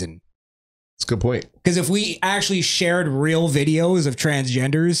that reason. That's a good point. Because if we actually shared real videos of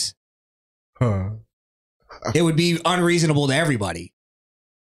transgenders, it would be unreasonable to everybody.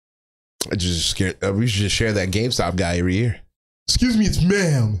 I just scared. We should just share that GameStop guy every year. Excuse me, it's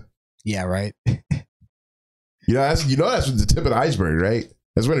ma'am. Yeah, right. That's the tip of the iceberg, right?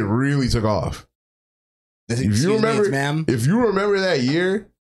 That's when it really took off. If you remember that year,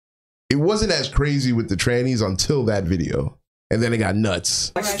 it wasn't as crazy with the trannies until that video, and then it got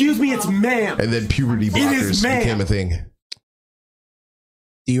nuts. Excuse me, it's ma'am. And then puberty blockers became a thing.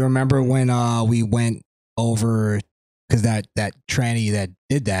 Do you remember when we went over, because that tranny that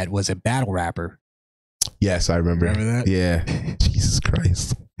did that was a battle rapper? Yes, I remember. Remember that? Yeah. Jesus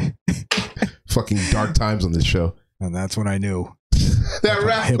Christ. Fucking dark times on this show. And that's when I knew that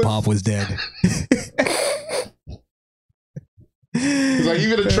rap hip hop was dead. It's like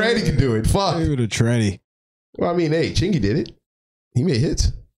even a tranny can do it. Fuck. Even a tranny. Well, I mean, hey, Chingy did it. He made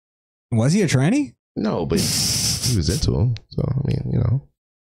hits. Was he a tranny? No, but he was into him. So, I mean,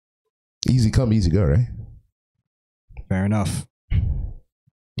 easy come, easy go, right? Fair enough.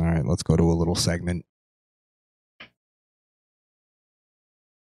 All right, let's go to a little segment.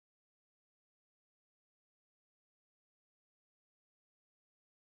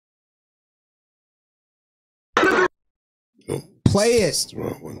 Play it. That's the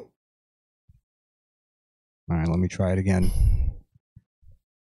wrong one. All right, let me try it again.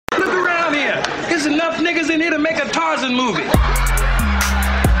 Look around here. There's enough niggas in here to make a Tarzan movie.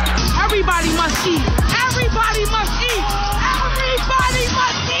 Everybody must eat. Everybody must eat. Everybody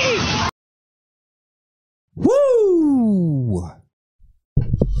must eat.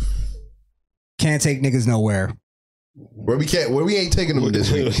 can't take niggas nowhere. Where we ain't taking them this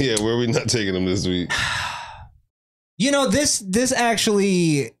week. Yeah, where we not taking them this week. You know, this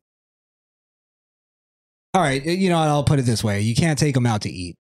actually. All right, you know, I'll put it this way: you can't take them out to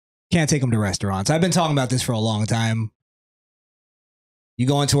eat. Can't take them to restaurants. I've been talking about this for a long time. You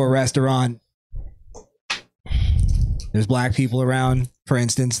go into a restaurant, there's black people around. For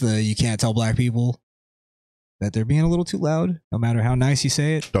instance, you can't tell black people that they're being a little too loud, no matter how nice you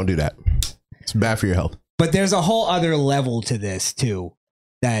say it. Don't do that. It's bad for your health. But there's a whole other level to this too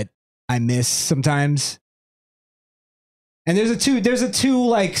that I miss sometimes. And there's a two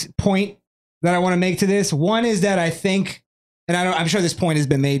like point that I want to make to this. One is that I think, and I'm sure this point has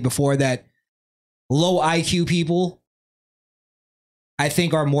been made before, that low IQ people, I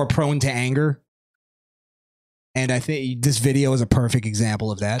think, are more prone to anger. And I think this video is a perfect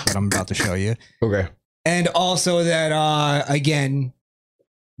example of that I'm about to show you. Okay. And also that, again,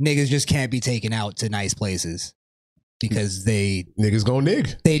 niggas just can't be taken out to nice places because niggas gon'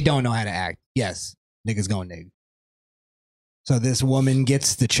 nig. They don't know how to act. Yes, niggas gon' nig. So this woman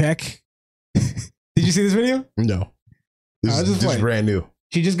gets the check. Did you see this video? No. This is brand new.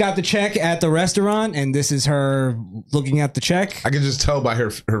 She just got the check at the restaurant, and this is her looking at the check. I can just tell by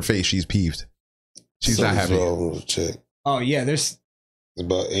her face she's peeved. She's not happy. Wrong with the check. Oh yeah, there's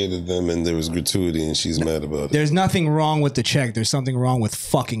about 8 of them, and there was gratuity, and she's mad about it. There's nothing wrong with the check. There's something wrong with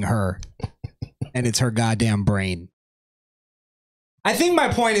fucking her, and it's her goddamn brain. I think my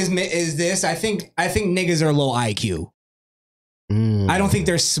point is this. I think niggas are low IQ. I don't think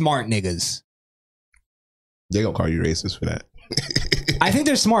they're smart niggas. They gonna call you racist for that. I think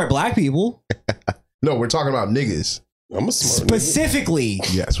they're smart black people. No, we're talking about niggas. I'm a smart specifically.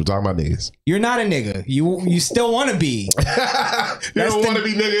 Nigga. Yes, we're talking about niggas. You're not a nigga. You still want to be. You don't want to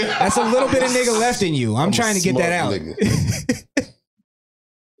be nigga. That's a little bit of nigga left in you. I'm trying to get that out.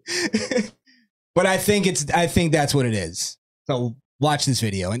 But I think that's what it is. So watch this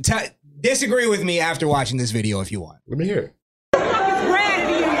video and disagree with me after watching this video if you want. Let me hear it.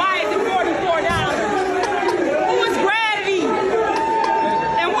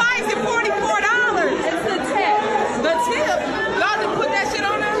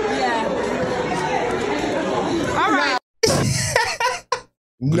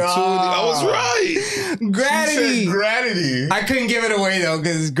 No, I was right. Gratity. Gratity. I couldn't give it away though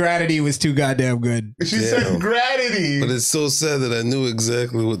because Gratity was too goddamn good. She said Gratity. But it's so sad that I knew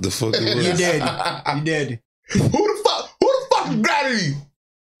exactly what the fuck it was. You did. You did. Who the fuck is Gratity?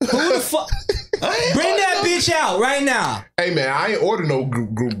 Who the fuck? Bring that bitch out right now. Hey man, I ain't ordered no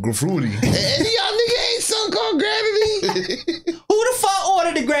graffiti. Any of y'all nigga ain't something called Gratity? Who the fuck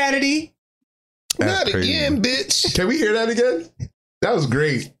ordered the Gratity? Not again, bitch. Can we hear that again? That was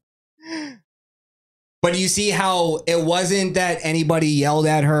great. But you see how it wasn't that anybody yelled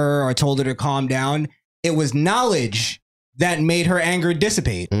at her or told her to calm down. It was knowledge that made her anger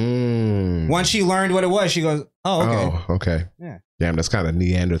dissipate. Once she learned what it was, she goes, oh, okay. Oh, okay. Yeah. Damn, that's kind of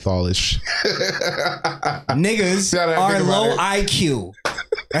Neanderthalish. Niggas are low IQ.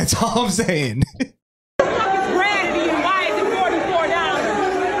 That's all I'm saying.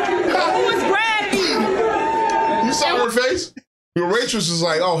 You saw her face? Your waitress was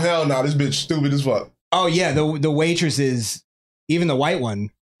like, oh, hell no, this bitch stupid as fuck. Oh, yeah, the waitresses, even the white one,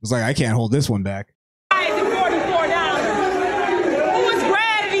 was like, I can't hold this one back.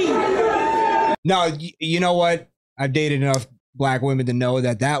 No, you know what? I've dated enough black women to know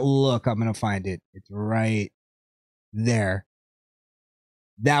that look, I'm going to find it. It's right there.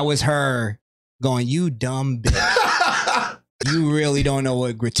 That was her going, you dumb bitch. You really don't know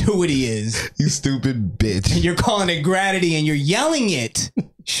what gratuity is. You stupid bitch. And you're calling it gratity and you're yelling it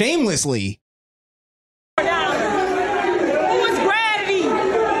shamelessly. Who is gratity?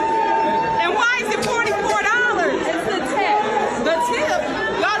 And why is it $44? It's the tip. The tip?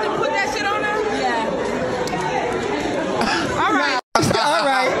 Y'all done put that shit on there? Yeah. All right. All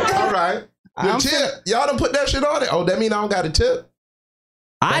right. All right. The tip. Y'all done put that shit on it. Oh, that mean I don't got a tip?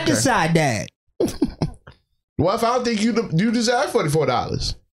 I decide that. Well, if I don't think you deserve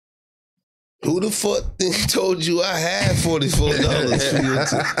 $44. Who the fuck told you I had $44 for you?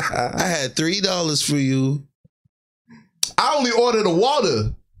 I had $3 for you. I only ordered a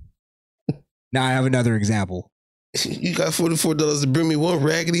water. Now I have another example. You got $44 to bring me one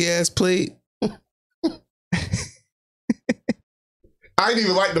raggedy ass plate? I ain't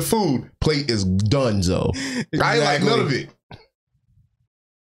even like the food. Plate is done, Zoe. Exactly. I ain't like none of it.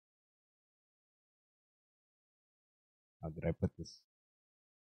 How did I put this?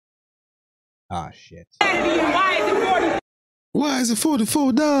 Ah, shit. Why is it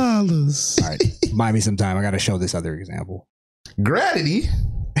 $44? All right, buy me some time. I got to show this other example. Gratity.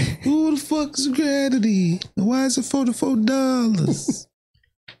 Who the fuck is gravity? Why is it $44?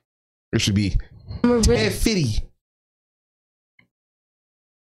 It should be $50.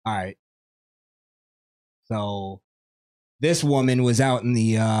 All right. So this woman was out in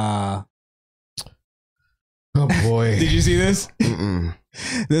the oh boy. Did you see this? Mm-mm.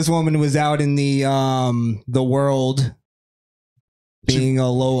 This woman was out in the world being a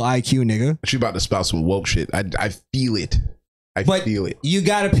low IQ nigga. She about to spout some woke shit. I feel it. I feel it. You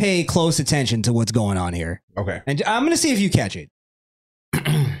got to pay close attention to what's going on here. Okay. And I'm going to see if you catch it.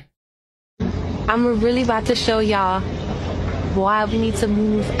 I'm really about to show y'all why we need to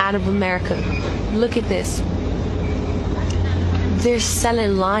move out of America. Look at this. They're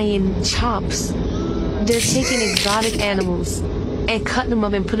selling lion chops. They're taking exotic animals and cutting them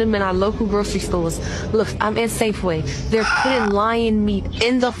up and putting them in our local grocery stores. Look, I'm in Safeway. They're putting lion meat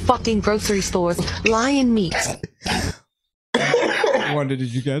in the fucking grocery stores. Lion meat. Wonder,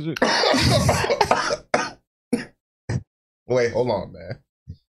 did you catch it? Wait, hold on, man.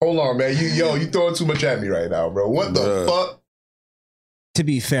 Hold on, man. You throwing too much at me right now, bro. What the fuck? To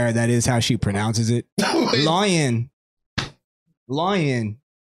be fair, that is how she pronounces it. Lion. Lion.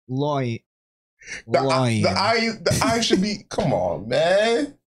 Lion. The eye should be. Come on,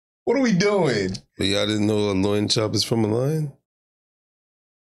 man. What are we doing? But y'all didn't know a loin chop is from a lion?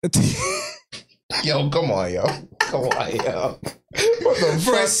 Yo, come on, yo. Come on, yo.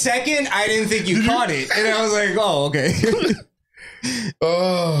 For a second, I didn't think you caught it. And I was like, oh, okay.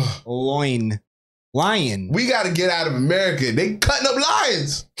 Loin. Lion. We got to get out of America. They cutting up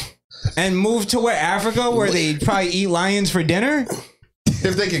lions. And move to where? Africa, where they probably eat lions for dinner?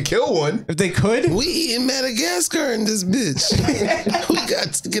 If they could kill one. If they could? We eating Madagascar in this bitch. We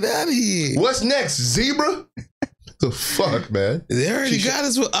got to get out of here. What's next? Zebra? The fuck, man? They already got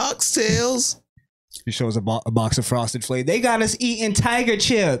us with oxtails. She shows a box of Frosted Flakes. They got us eating tiger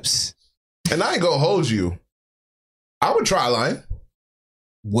chips. And I ain't gonna hold you. I would try lion.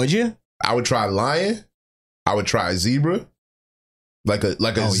 Would you? I would try lion. I would try zebra. Like a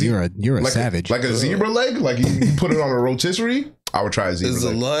you're a savage. Like a zebra leg. Like you put it on a rotisserie. I would try a zebra. Is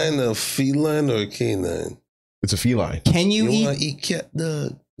a lion a feline or a canine? It's a feline. Can you wanna eat cat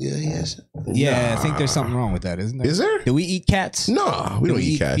dog? Yeah. Yeah, I think there's something wrong with that, isn't there? Is there? Do we eat cats? No, we don't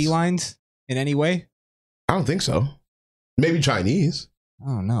eat cats. Felines in any way? I don't think so. Maybe Chinese.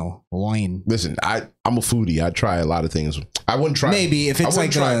 Oh no, loin. Listen, I'm a foodie. I try a lot of things. I wouldn't try. Maybe if it's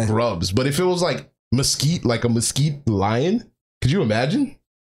like try grubs, but if it was like mesquite, like a mesquite lion, could you imagine?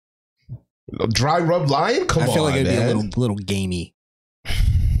 A dry rubbed lion? Come on, I feel like it'd man. be a little gamey,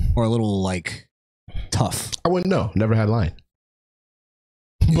 or a little like tough. I wouldn't know. Never had lion.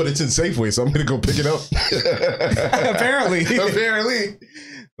 But it's in Safeway, so I'm gonna go pick it up. Apparently.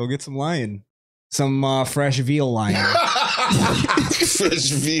 Go get some lion. Some fresh veal lion.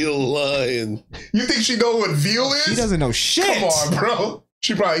 Fresh veal lion. You think she know what veal is? She doesn't know shit. Come on, bro.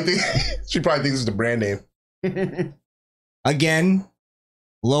 She probably thinks it's the brand name. Again,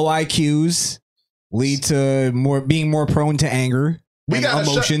 low IQs lead to being more prone to anger and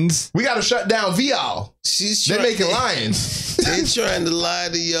emotions. We gotta shut down Vial. They're making lions. They trying to lie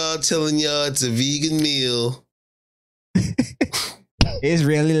to y'all, telling y'all it's a vegan meal. It's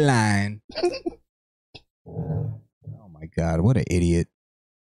really lying. Oh my god, what an idiot.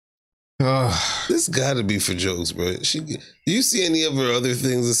 This gotta be for jokes, bro. Do you see any of her other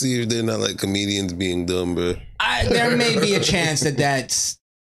things to see if they're not like comedians being dumb, bro? There may be a chance that that's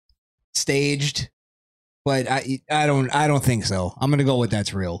staged, but I don't think so. I'm gonna go with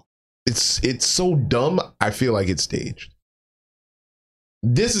that's real. It's so dumb. I feel like it's staged.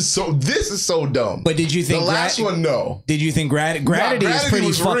 This is so dumb. But did you think the last one? No. Did you think Gravity is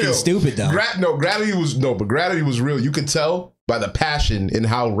pretty fucking real. stupid though? Gravity was real. You could tell by the passion and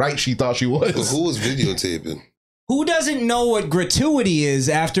how right she thought she was. But who was videotaping? Who doesn't know what gratuity is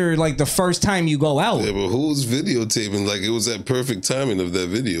after like the first time you go out? Yeah, but who was videotaping? Like it was that perfect timing of that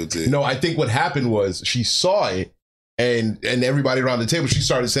videotape. No, I think what happened was she saw it. And everybody around the table, she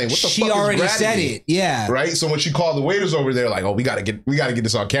started saying, "What the fuck?" She already said it, yeah. Right. So when she called the waiters over there, like, "Oh, we gotta get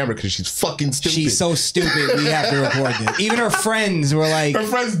this on camera because she's fucking stupid." She's so stupid. We have to record this. Even her friends were like, her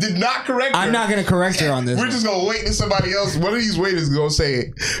friends did not correct her. I'm not gonna correct her on this. We're just gonna wait till somebody else. One of these waiters is gonna say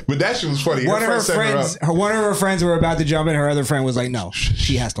it. But that shit was funny. One of her friends were about to jump in. Her other friend was like, "No,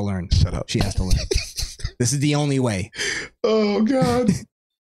 she has to learn. Shut up. She has to learn. This is the only way." Oh God.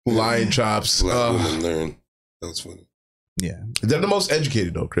 Lion chops. Black women learn. That was funny. Yeah. They're the most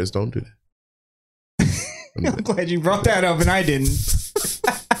educated though, Chris. Don't do that. I'm glad you brought that up and I didn't.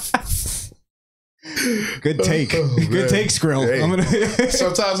 Good take. Good take, Skrill. Hey,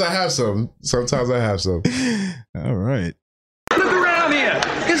 sometimes I have some. All right. Look around here.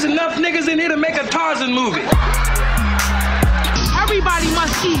 It's in here to make a Tarzan movie. Everybody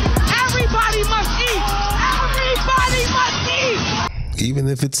must eat. Everybody must eat. Everybody must eat. Even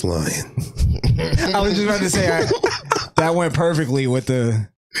if it's lying. I was just about to say that went perfectly with the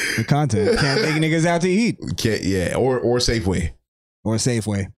content. Can't take niggas out to eat. Can't, yeah, or Safeway. Or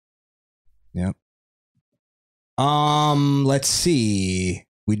Safeway. Yep. Let's see.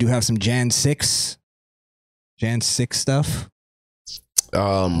 We do have some Jan 6 stuff.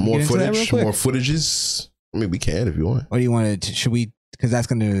 More footage, more footages. I mean, we can if you want. What do you want to? Should we? Because that's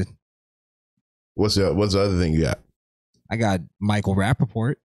gonna. What's the other thing you got? I got Michael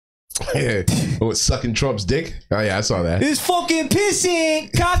Rappaport. Yeah, sucking Trump's dick. Oh yeah, I saw that. It's fucking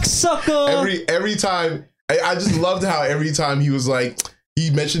pissing, cocksucker. Every time, I just loved how every time he was like, he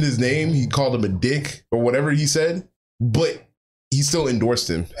mentioned his name, he called him a dick or whatever he said, but he still endorsed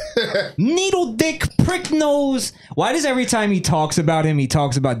him. Needle dick, prick nose. Why does every time he talks about him, he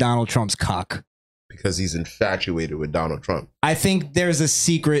talks about Donald Trump's cock? Because he's infatuated with Donald Trump. I think there's a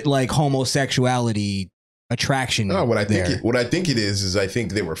secret like homosexuality attraction. No, what I think it is I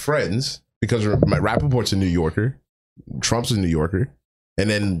think they were friends because my Rappaport's a New Yorker, Trump's a New Yorker, and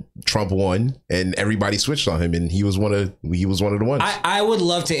then Trump won, and everybody switched on him, and he was one of the ones. I would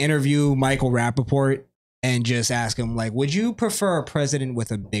love to interview Michael Rappaport and just ask him like, would you prefer a president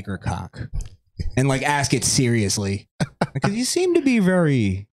with a bigger cock? And like ask it seriously because you seem to be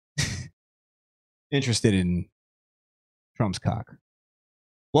very interested in Trump's cock.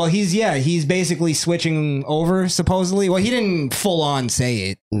 Well, he's basically switching over, supposedly. Well, he didn't full on say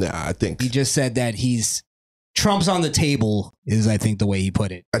it. Nah, I think he just said that Trump's on the table is, I think, the way he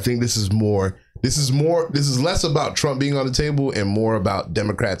put it. I think this is less about Trump being on the table and more about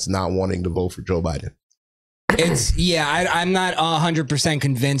Democrats not wanting to vote for Joe Biden. I'm not 100%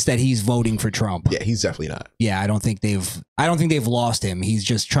 convinced that he's voting for Trump. Yeah, he's definitely not. Yeah, I don't think they've lost him. He's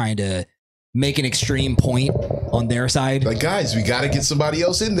just trying to make an extreme point on their side. Like, guys, we got to get somebody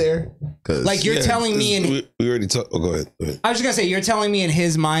else in there. Like, you're telling me we already talked. Oh, go ahead. I was just gonna say, you're telling me in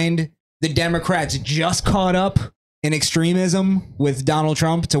his mind, the Democrats just caught up in extremism with Donald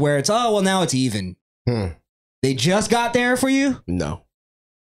Trump to where it's, oh, well, now it's even. They just got there for you? No.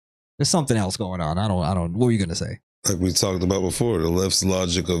 There's something else going on. I don't, what were you going to say? Like we talked about before, the left's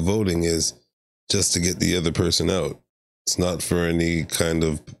logic of voting is just to get the other person out. It's not for any kind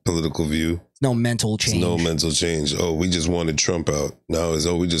of political view. No mental change. It's no mental change. Oh, we just wanted Trump out. Now it's,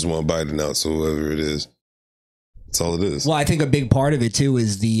 we just want Biden out. So whoever it is, that's all it is. Well, I think a big part of it too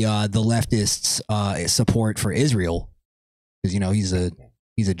is the leftists' support for Israel, because he's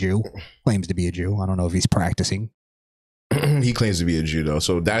a Jew, claims to be a Jew. I don't know if he's practicing. He claims to be a Jew though,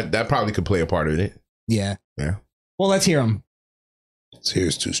 so that probably could play a part in it. Yeah. Yeah. Well, let's hear him.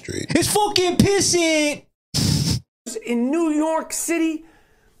 Here's too straight. It's fucking pissing. In New York City,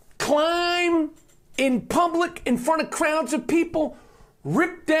 climb in public in front of crowds of people,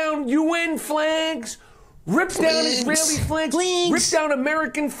 rip down UN flags, rip down Israeli flags, rip down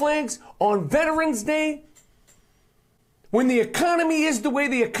American flags on Veterans Day. When the economy is the way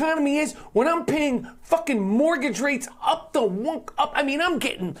the economy is, when I'm paying fucking mortgage rates up, I mean, I'm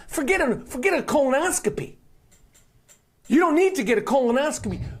getting, forget a colonoscopy. You don't need to get a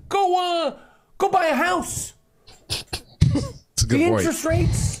colonoscopy. Go buy a house. That's a good point. Interest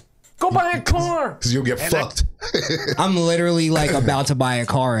rates. Go buy a car. Because you'll get fucked. I'm literally like about to buy a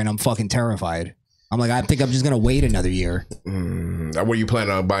car and I'm fucking terrified. I'm like, I think I'm just going to wait another year. Were you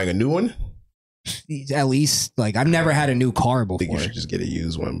planning on buying a new one? At least, like, I've never had a new car before. I think you should just get a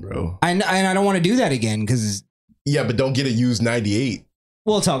used one, bro. And I don't want to do that again because... Yeah, but don't get a used 98.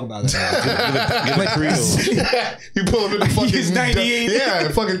 We'll talk about that. Get a pre-owned. You pull him in the fucking 98. Yeah,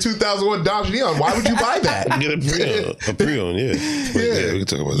 fucking 2001 Dodge Neon. Why would you buy that? Get a pre-owned, yeah. Yeah, we can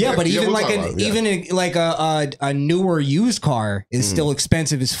talk about that. Yeah, but even a newer used car is still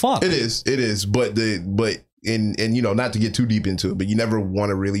expensive as fuck. It is. But not to get too deep into it, but you never want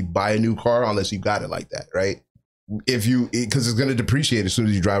to really buy a new car unless you got it like that, right? Because it's going to depreciate as soon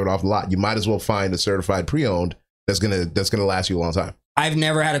as you drive it off the lot. You might as well find a certified pre-owned that's gonna last you a long time. I've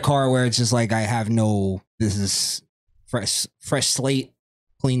never had a car where it's just like this is fresh slate,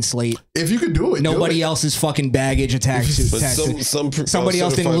 clean slate. If you could do it, nobody else's fucking baggage attached to somebody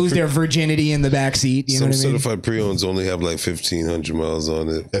else didn't lose their virginity in the back seat. You know what I mean? Certified pre-owns only have like 1,500 miles on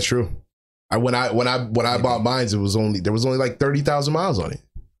it. That's true. When I bought mine, there was only like 30,000 miles on it.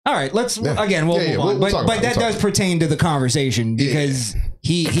 All right, let's move on. But that does pertain to the conversation because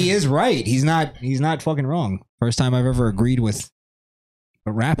he is right. He's not fucking wrong. First time I've ever agreed with a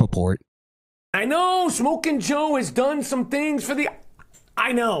Rappaport. I know Smoking Joe has done some things for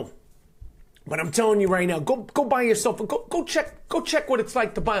I know, but I'm telling you right now, go buy yourself go check what it's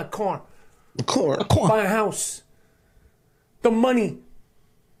like to buy a car. Buy a house. The money.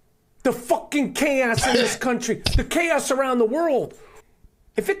 The fucking chaos in this country. The chaos around the world.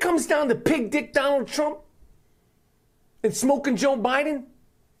 If it comes down to pig dick Donald Trump and smoking Joe Biden,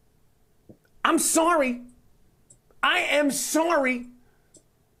 I'm sorry. I am sorry.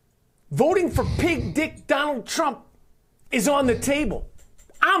 Voting for pig dick Donald Trump is on the table.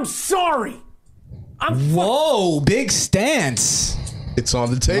 I'm sorry. Whoa, big stance. It's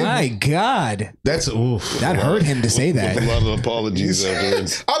on the table. My God. That's that hurt him to say that. A lot of apologies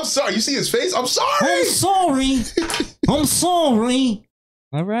afterwards. I'm sorry. You see his face? I'm sorry. I'm sorry. I'm sorry.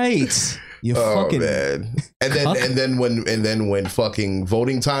 All right. You fucking man. And then when fucking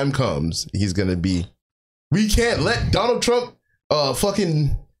voting time comes, he's gonna be. We can't let Donald Trump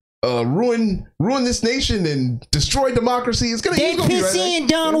ruin this nation and destroy democracy. It's gonna. They pissing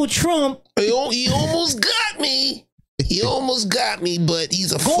Donald Trump. He almost got me. He almost got me, but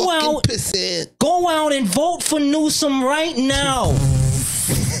he's a fucking pissant. Go out and vote for Newsom right now.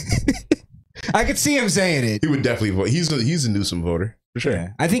 I could see him saying it. He would definitely vote. He's a Newsom voter for sure. Yeah.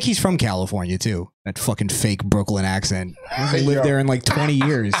 I think he's from California too. That fucking fake Brooklyn accent. He lived there in like 20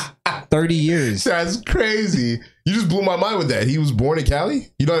 years, 30 years. That's crazy. You just blew my mind with that. He was born in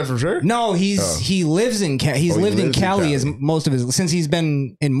Cali? You know that for sure? No, he lives in Cali. He's lived in Cali as most of his since he's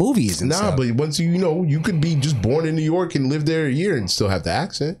been in movies and stuff. But once you could be just born in New York and live there a year and still have the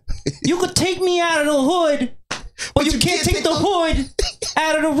accent. You could take me out of the hood, but you can't take the hood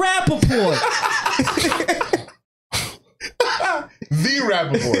out of the Rappaport. The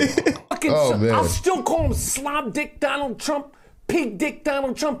Rappaport. Man. I'll still call him slob dick Donald Trump, pig dick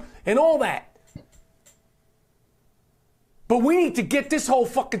Donald Trump, and all that. But we need to get this whole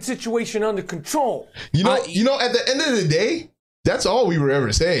fucking situation under control. You know, at the end of the day, that's all we were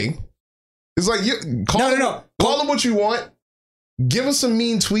ever saying. It's like call them what you want, give us some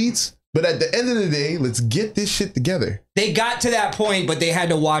mean tweets, but at the end of the day, let's get this shit together. They got to that point, but they had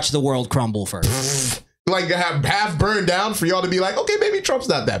to watch the world crumble first. Like have half burned down for y'all to be like, okay, maybe Trump's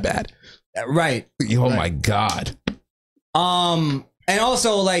not that bad. Right. Oh my God. And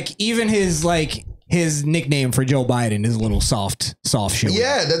also like even his nickname for Joe Biden is a little soft shoe.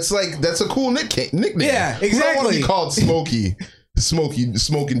 Yeah, that's a cool nickname. Yeah, exactly. You don't want to be called smoking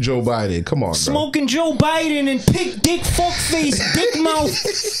Joe Biden. Come on, bro. Smoking Joe Biden and pig dick fuckface dick mouth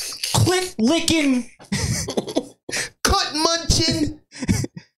clit licking cut munching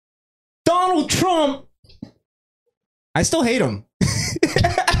Donald Trump. I still hate him.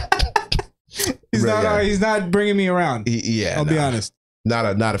 He's not bringing me around. I'll be honest.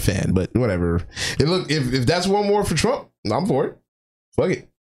 Not a fan, but whatever. And look, if that's one more for Trump, I'm for it. Fuck it.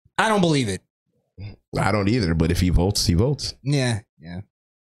 I don't believe it. I don't either, but if he votes, he votes. Yeah.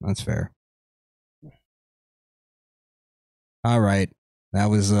 That's fair. All right. That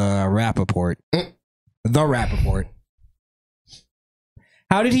was Rappaport. The Rappaport.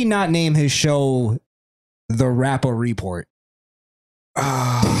 How did he not name his show The Rapper Report?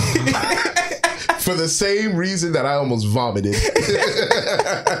 For the same reason that I almost vomited.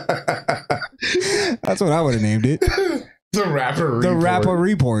 That's what I would have named it. The Rapper Report. The Rapper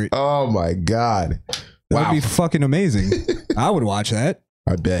Report. Oh my God. That would be fucking amazing. I would watch that.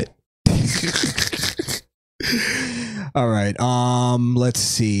 I bet. All right. Let's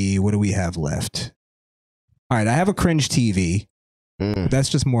see. What do we have left? All right. I have a cringe TV. But that's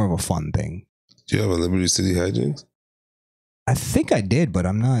just more of a fun thing. Do you have a Liberty City hijinks? I think I did, but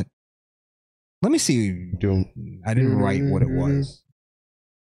I'm not. Let me see. I didn't write what it was.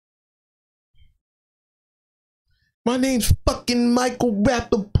 My name's fucking Michael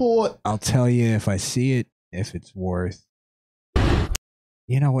Rappaport. I'll tell you if I see it, if it's worth.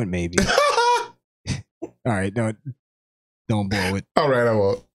 You know what? Maybe. All right. No, don't blow it. All right, I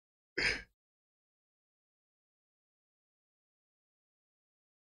won't.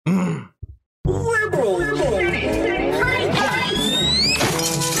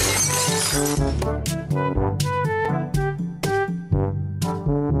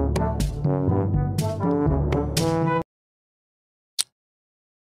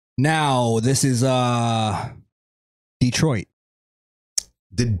 Now, this is Detroit.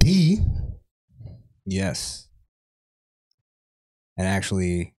 The D? Yes. And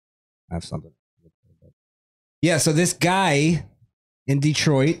actually, I have something. Yeah, so this guy in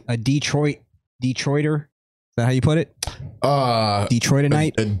Detroit, a Detroiter, is that how you put it?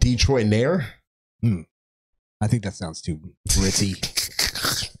 Detroitite? A Detroitaire? I think that sounds too ritzy.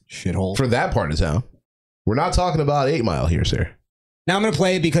 Shithole. For that part of town. We're not talking about 8 Mile here, sir. Now I'm going to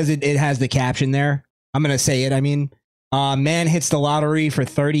play it because it has the caption there. I'm going to say it. I mean, man hits the lottery for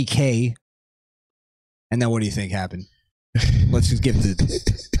 $30K. And then what do you think happened? Let's just give it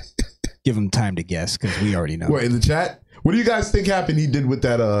give them time to guess because we already know. What, in the chat? What do you guys think happened? He did with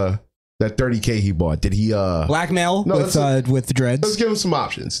that that 30K he bought. Did he blackmail with the dreads? Let's give him some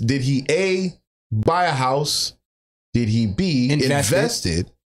options. Did he A, buy a house? Did he B, invest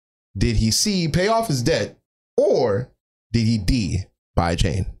it? Did he C, pay off his debt? Or did he D, buy a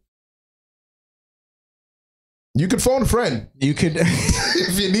chain? You could phone a friend. You could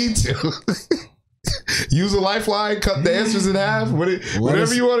if you need to. Use a lifeline, cut the answers in half,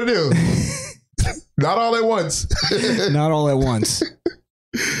 whatever you want to do. Not all at once. Not all at once.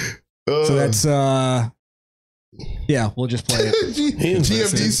 So that's yeah, we'll just play it.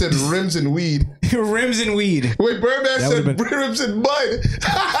 GMD said rims and weed. Rims and weed. Wait, Birdman said rims and bud.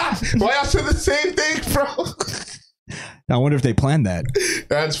 Why y'all said the same thing, bro? I wonder if they planned that.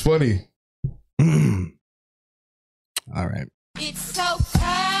 That's funny. All right. It's so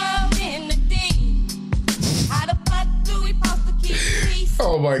cold in the thing. How the fuck do we supposed to keep peace?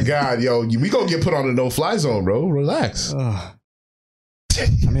 Oh my God, yo, we gonna get put on a no-fly zone, bro. Relax. I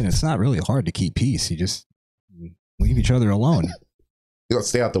mean, it's not really hard to keep peace. You just leave each other alone. You gonna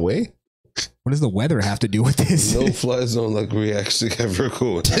stay out the way? What does the weather have to do with this? No fly zone like we actually have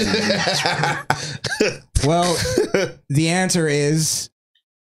record. Well, the answer is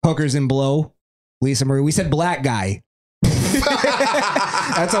hookers and blow. Lisa Marie. We said black guy.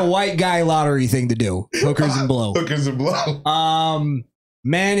 That's a white guy lottery thing to do. Hookers and blow. Hookers and blow.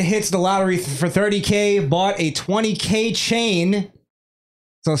 Man hits the lottery for 30K, bought a 20K chain,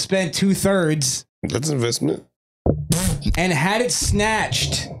 so spent 2/3. That's investment. And had it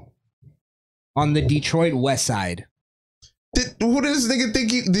snatched on the Detroit West Side. What did this nigga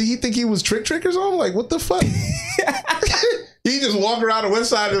think? Did he think he was trick or something? Like, what the fuck? He just walked around the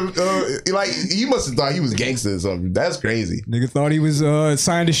west side of, like, he must have thought he was gangster or something. That's crazy. Nigga thought he was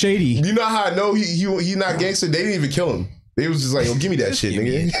signed to Shady. You know how I know he not gangster? They didn't even kill him. They was just like, oh, give me that shit,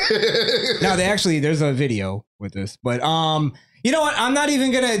 nigga. No, there's a video with this. But, you know what? I'm not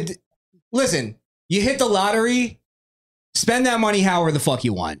even gonna, listen, you hit the lottery, spend that money however the fuck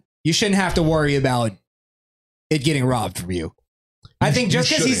you want. You shouldn't have to worry about it getting robbed from you. I think just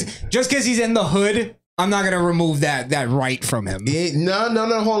because he's in the hood, I'm not gonna remove that right from him. No,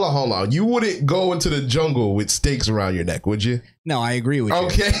 hold on. You wouldn't go into the jungle with stakes around your neck, would you? No, I agree with you.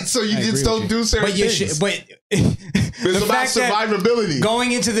 Okay, so you just don't do certain things. But it's about survivability.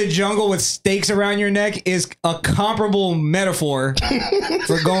 Going into the jungle with stakes around your neck is a comparable metaphor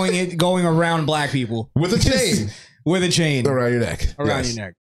for going around black people with a chain. With a chain around your neck. Around your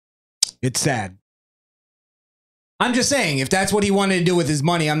neck. It's sad. I'm just saying, if that's what he wanted to do with his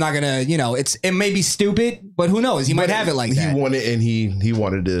money, I'm not gonna, it may be stupid, but who knows? He might have it like that. He wanted, and he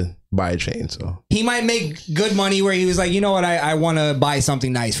wanted to buy a chain, so he might make good money where he was like, you know what, I want to buy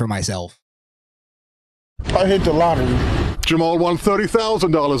something nice for myself. I hit the lottery. Jamal won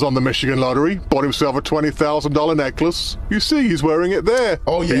 $30,000 on the Michigan lottery. Bought himself a $20,000 necklace. You see, he's wearing it there.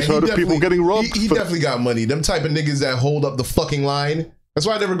 Oh yeah, he's heard of people getting robbed. He definitely got money. Them type of niggas that hold up the fucking line. That's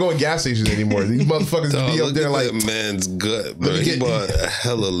why I never go in gas stations anymore. These motherfuckers be up there like, that man's gut, bro. He bought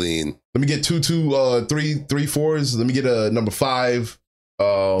hella lean. Let me get 3 fours. Let me get a number 5.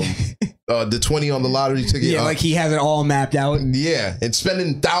 The 20 on the lottery ticket. Yeah, like he has it all mapped out. Yeah, and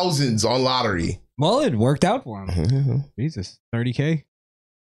spending thousands on lottery. Well, it worked out for him. Jesus, 30K.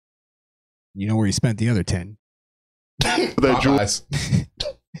 You know where he spent the other 10?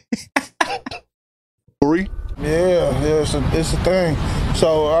 Jewelry. Yeah, it's a thing.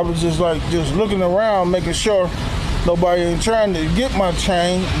 So I was just looking around, making sure nobody ain't trying to get my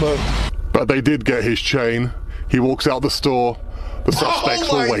chain, but they did get his chain. He walks out the store. The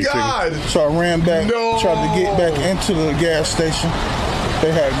suspects were waiting. God. So I ran back, tried to get back into the gas station.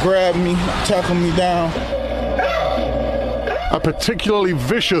 They had grabbed me, tackled me down. A particularly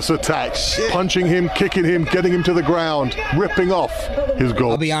vicious attack, punching him, kicking him, getting him to the ground, ripping off his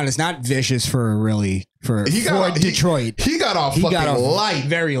goal. I'll be honest, not vicious for Detroit. He got off fucking light.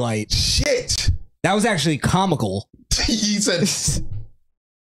 Very light. Shit. That was actually comical. He said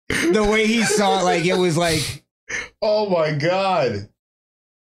the way he saw it, like it was like, oh my God.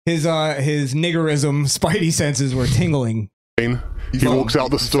 His niggerism spidey senses were tingling. He walks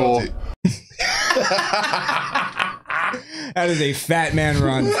out the store. That is a fat man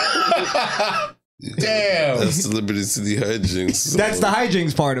run. Damn. That's the Liberty City hijinks. That's the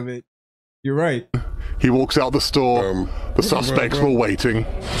hijinks part of it. You're right. He walks out the store. The suspects were waiting.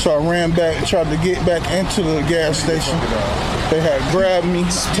 So I ran back, tried to get back into the gas station. They had grabbed me,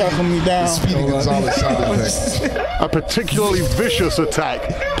 tackled me down. A particularly vicious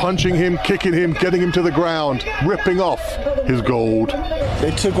attack, punching him, kicking him, getting him to the ground, ripping off his gold.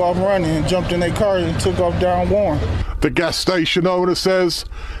 They took off running and jumped in their car and took off down Warren. The gas station owner says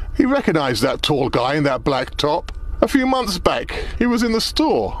He recognized that tall guy in that black top. A few months back, he was in the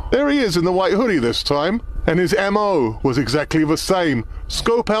store. There he is in the white hoodie this time. And his MO was exactly the same.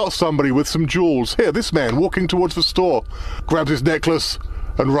 Scope out somebody with some jewels. Here, this man walking towards the store, grabs his necklace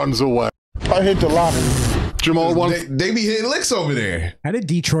and runs away. I hit the lottery. Jamal wants... They be hitting licks over there. How did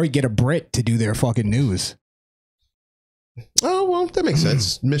Detroit get a Brit to do their fucking news? Oh, well, that makes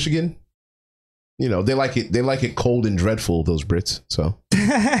sense. Michigan. You know, they like it cold and dreadful, those Brits. So you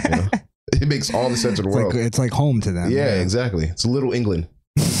know, it makes all the sense in the world. It's like home to them. Yeah, exactly. It's a little England.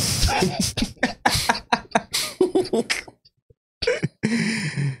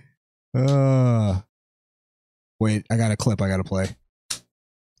 Wait, I got a clip I gotta play.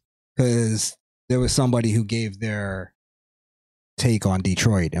 Because there was somebody who gave their take on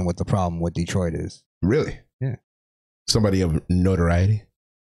Detroit and what the problem with Detroit is. Really? Yeah. Somebody of notoriety?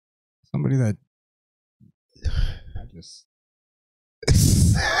 Somebody that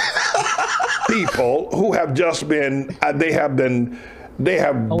people who have just been, they have.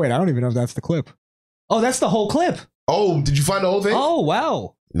 Oh wait, I don't even know if that's the clip. Oh, that's the whole clip. Oh, did you find the whole thing? Oh,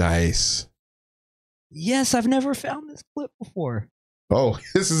 wow. Nice. Yes, I've never found this clip before. Oh,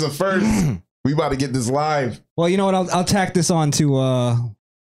 this is a first. We about to get this live. Well, you know what? I'll tack this on to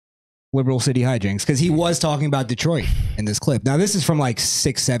Liberal City Hijinks because he was talking about Detroit in this clip. Now, this is from like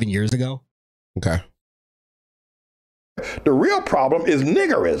 6-7 years ago. Okay. The real problem is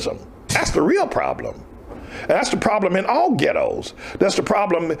niggerism. That's the real problem. And that's the problem in all ghettos. That's the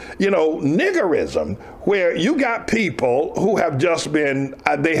problem, niggerism, where you got people who have just been,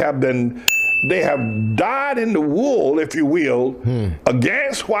 they have dyed in the wool, if you will,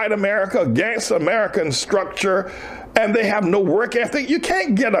 against white America, against American structure, and they have no work ethic. You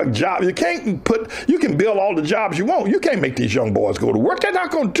can't get a job. You can build all the jobs you want. You can't make these young boys go to work. They're not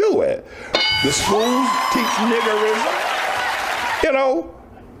going to do it. The schools teach niggerism,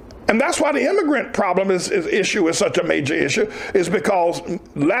 And that's why the immigrant problem issue is such a major issue, is because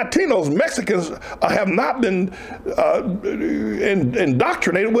Latinos, Mexicans have not been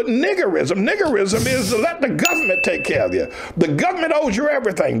indoctrinated with niggerism. Niggerism is to let the government take care of you. The government owes you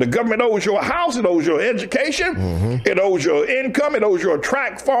everything. The government owes you a house. It owes you education. It owes you income. It owes you a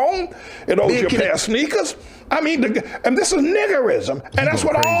track phone. It owes you a pair of sneakers. I mean, and this is niggerism. And that's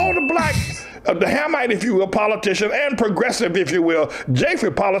what all the black, the Hamite, if you will, politicians and progressive, if you will,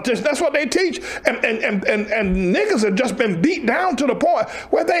 Japheth politicians, that's what they teach. And niggas have just been beat down to the point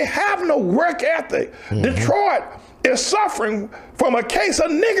where they have no work ethic. Detroit is suffering from a case of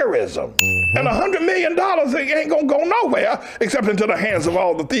niggerism. And $100 million ain't gonna go nowhere except into the hands of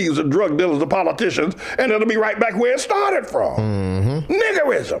all the thieves and drug dealers, the politicians, and it'll be right back where it started from.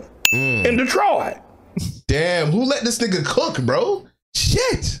 Niggerism in Detroit. Damn, who let this nigga cook, bro?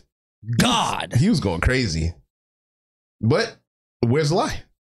 Shit. God. He was going crazy. But where's the lie?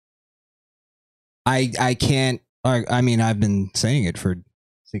 I can't, I mean, I've been saying it for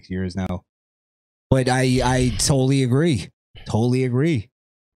 6 years now. But I totally agree. Totally agree.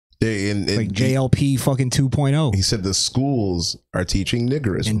 Like JLP fucking 2.0. He said the schools are teaching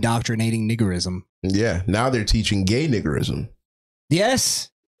niggerism. Indoctrinating niggerism. Yeah, now they're teaching gay niggerism. Yes.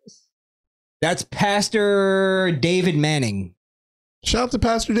 That's Pastor David Manning. Shout out to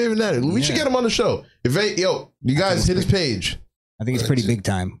Pastor David Manning. We should get him on the show. You guys hit his page. I think it's pretty big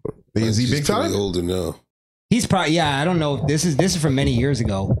time. Is he big time? Older now. He's probably, I don't know. This is from many years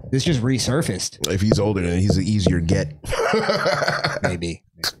ago. This just resurfaced. If he's older, then he's an easier get. Maybe.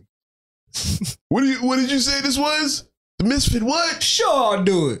 What did you say this was? The Misfit what? Sure, I'll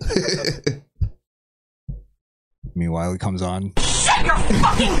do it. Meanwhile, he comes on. Shut your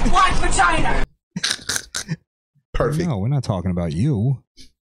fucking white vagina! Perfect. No, we're not talking about you.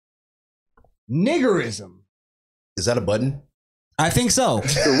 Niggerism. Is that a button? I think so.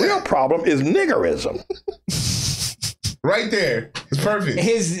 The real problem is niggerism. Right there. It's perfect.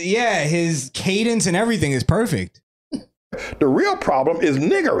 His cadence and everything is perfect. The real problem is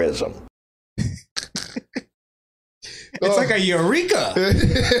niggerism. It's like a eureka.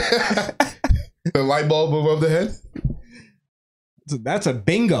 The light bulb above the head. That's a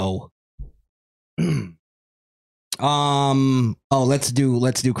bingo. Let's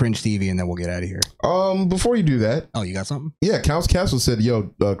do cringe TV and then we'll get out of here. Before you do that, you got something? Yeah, Counts Castle said,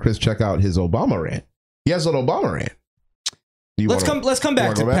 "Yo, Chris, check out his Obama rant. He has an Obama rant." Let's come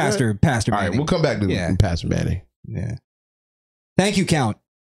back to Pastor Manning. All right, we'll come back to Pastor Manning. Yeah. Thank you, Count.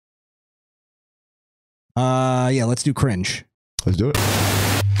 Let's do cringe. Let's do it.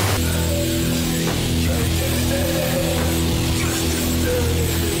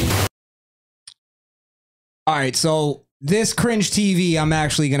 All right, so this cringe TV, I'm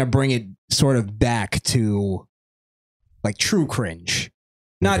actually going to bring it sort of back to like true cringe.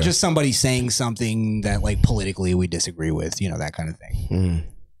 Not just somebody saying something that like politically we disagree with, you know, that kind of thing.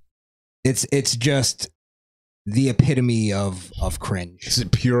 It's just the epitome of cringe. Is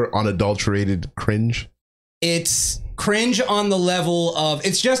it pure unadulterated cringe? It's cringe on the level of,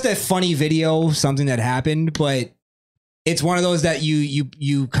 it's just a funny video, something that happened, but it's one of those that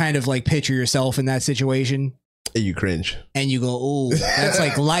you kind of like picture yourself in that situation. And you cringe. And you go, ooh, that's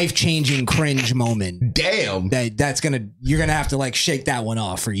like life-changing cringe moment. Damn. You're gonna have to like shake that one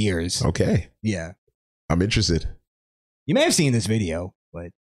off for years. Okay. Yeah. I'm interested. You may have seen this video,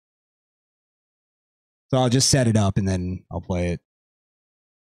 but so I'll just set it up and then I'll play it.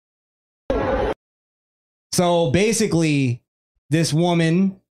 So basically, this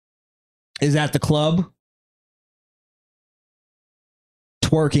woman is at the club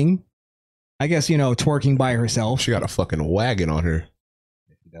twerking. I guess, you know, twerking by herself. She got a fucking wagon on her.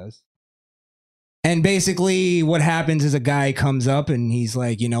 She does. And basically what happens is a guy comes up and he's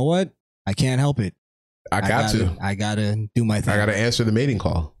like, you know what? I can't help it. I gotta do my thing. I gotta answer the mating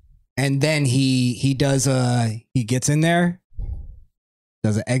call. And then he does he gets in there,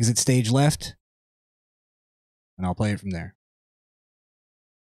 does an exit stage left, and I'll play it from there.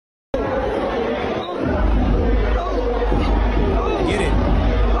 Get it.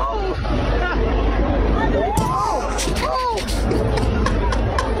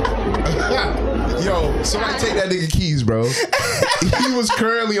 Yo, somebody take that nigga keys, bro. He was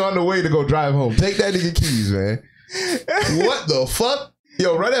currently on the way to go drive home. Take that nigga keys, man. What the fuck?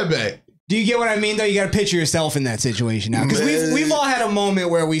 Yo, run that back. Do you get what I mean, though? You got to picture yourself in that situation now. Because we've all had a moment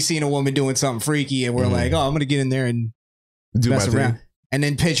where we've seen a woman doing something freaky and we're like, oh, I'm going to get in there and do mess my around. thing. And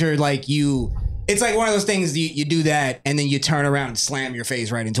then picture like it's like one of those things you do that and then you turn around and slam your face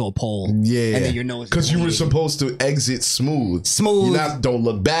right into a pole. Yeah. And then your nose. Because you were supposed to exit smooth. Smooth. Don't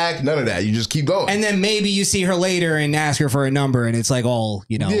look back, none of that. You just keep going. And then maybe you see her later and ask her for a number and it's like all,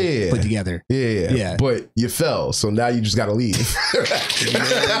 you know, put together. Yeah. But you fell, so now you just got to leave.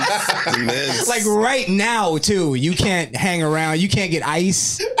 Like right now, too. You can't hang around. You can't get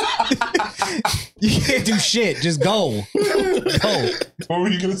ice. You can't do shit. Just go. Go. What were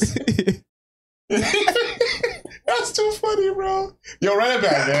you going to say? That's too funny, bro. Yo, run it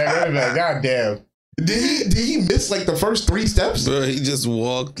back, man. Run it back. God damn. Did he miss like the first 3 steps? Bro, he just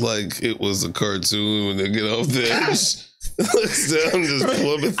walked like it was a cartoon when they get off the edge. Looks down, just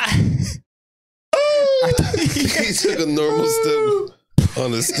plummets. He took a normal step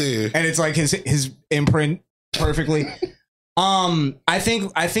on the stair. And it's like his imprint perfectly. I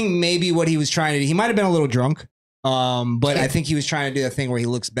think maybe what he was trying to do, he might have been a little drunk. But I think he was trying to do that thing where he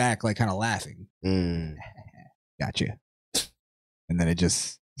looks back like kind of laughing. Gotcha. And then it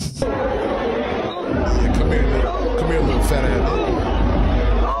just come here, little fat ass.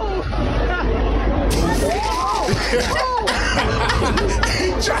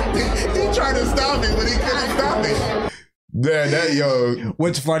 He tried to stop me, but he couldn't stop me. Yeah, yo.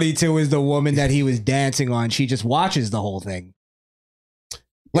 What's funny too is the woman that he was dancing on, she just watches the whole thing.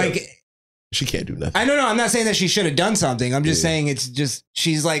 Like, she can't do nothing. I don't know. I'm not saying that she should have done something. I'm just saying it's just,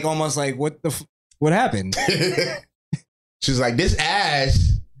 she's like almost like, what happened? She's like, this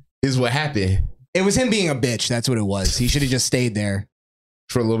ass is what happened. It was him being a bitch. That's what it was. He should have just stayed there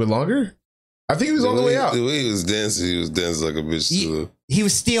for a little bit longer. I think he was on the way out. The way he was dancing like a bitch too. He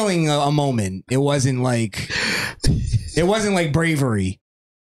was stealing a moment. It wasn't like bravery.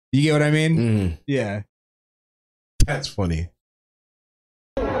 You get what I mean? Mm. Yeah. That's funny.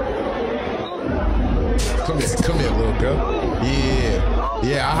 Come here, little girl.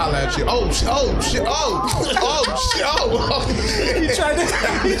 Yeah, I'll holler at you. Oh shit! He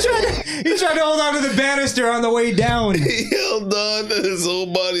tried to hold on to the banister on the way down. He held on and his whole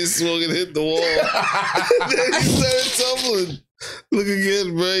body swung and hit the wall. Then he started tumbling. Look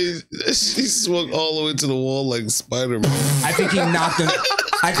again, bro. He swung all the way to the wall like Spider-Man. I think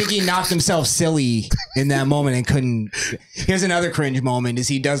he knocked himself silly in that moment and couldn't. Here's another cringe moment: is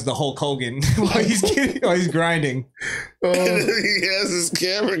he does the Hulk Hogan while he's grinding. He has his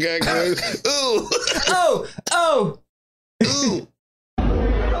camera guy going, ooh, oh.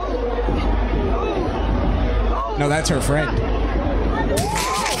 No, that's her friend.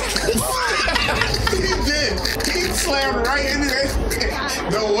 He did. He slammed right into that.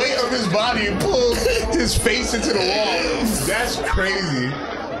 The weight of his body pulled his face into the wall. That's crazy.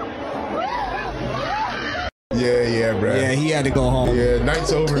 Yeah, bro. Yeah, he had to go home. Yeah,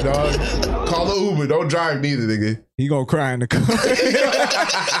 night's over, dog. Call the Uber. Don't drive neither, nigga. He gonna cry in the car.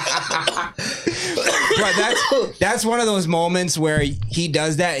 But that's one of those moments where he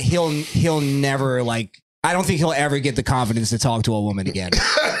does that. He'll never like I don't think he'll ever get the confidence to talk to a woman again.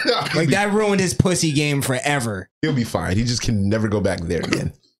 Like that ruined his pussy game forever. He'll be fine. He just can never go back there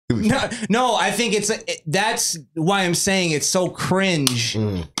again. No, I think that's why I'm saying it's so cringe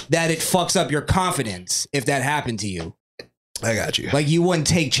that it fucks up your confidence if that happened to you. I got you. Like you wouldn't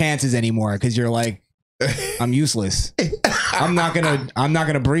take chances anymore because you're like, I'm useless. I'm not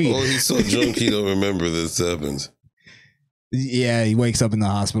gonna breathe. Well, he's so drunk he don't remember this happened. Yeah, he wakes up in the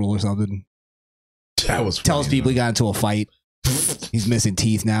hospital or something. That was tells funny, people he got into a fight. He's missing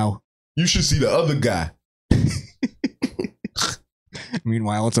teeth now. You should see the other guy.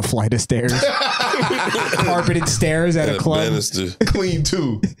 Meanwhile, it's a flight of stairs. Carpeted stairs at a club. Banister. Clean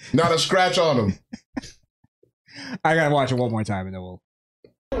too. Not a scratch on him. I gotta watch it one more time and then we'll.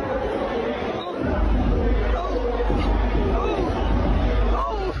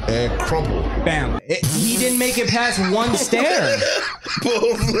 And crumple. Bam. He didn't make it past one stair.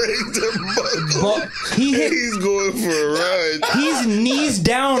 Both legs are But he's going for a ride. He's knees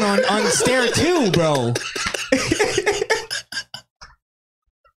down on stair 2, bro.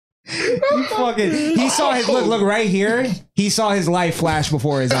 He saw his look right here. He saw his life flash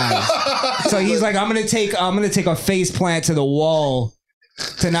before his eyes. So he's like, I'm gonna take a face plant to the wall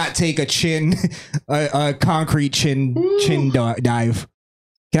to not take a concrete chin dive.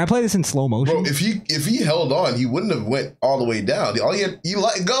 Can I play this in slow motion? Bro, if he held on, he wouldn't have went all the way down. He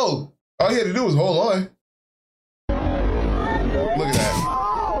let go. All he had to do was hold on. Look at that.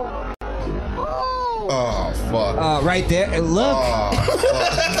 Oh fuck. Right there. Look.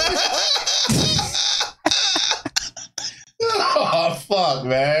 Oh fuck,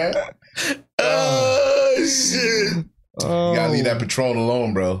 man. Oh shit. You gotta leave that Patron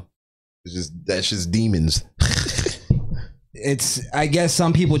alone, bro. That's just demons. I guess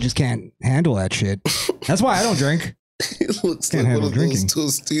some people just can't handle that shit. That's why I don't drink. It looks Can't like one handle of drinking.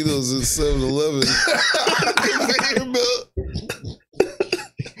 those Tostitos at 7-Eleven.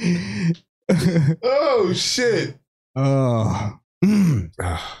 Oh shit. Oh.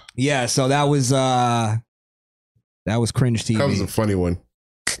 Yeah, so that was cringe TV. That was a funny one.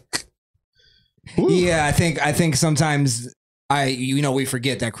 Yeah, I think sometimes we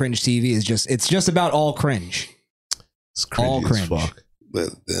forget that cringe TV is just about all cringe. It's cringy all cringe. as fuck.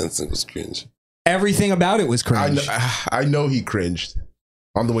 That dancing was cringe. Everything about it was cringe. I know he cringed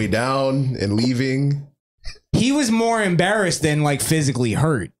on the way down and leaving. He was more embarrassed than like physically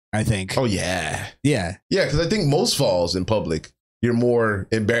hurt, I think. Oh yeah. Yeah. Yeah, because I think most falls in public, you're more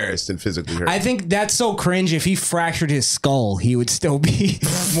embarrassed than physically hurt. I think that's so cringe. If he fractured his skull, he would still be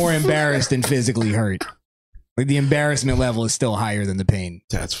more embarrassed than physically hurt. Like the embarrassment level is still higher than the pain.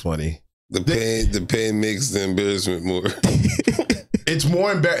 That's funny. The pain makes the embarrassment more. It's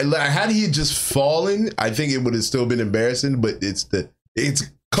more embarrassing. Like, had he just fallen, I think it would have still been embarrassing. But it's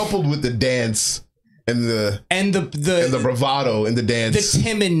coupled with the dance and the bravado and the dance, the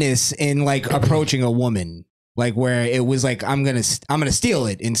timidness in like approaching a woman, like where it was like I'm gonna steal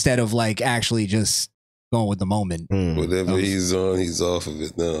it instead of like actually just going with the moment. Whatever he's on, he's off of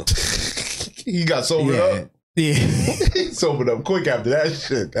it now. He got sobered up. Yeah. He sobered up quick after that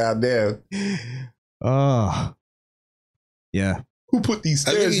shit. God damn. Oh. Yeah. Who put these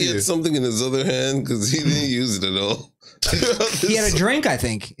I stairs think he here? had something in his other hand because he didn't use it at all. He had a drink, I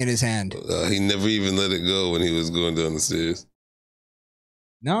think, in his hand. He never even let it go when he was going down the stairs.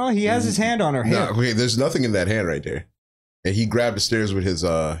 No, he has his hand on her hip. No, okay, there's nothing in that hand right there. And he grabbed the stairs with his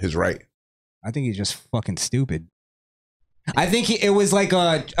right. I think he's just fucking stupid. I think it was like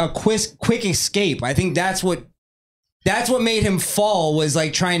a quick escape. I think that's what made him fall, was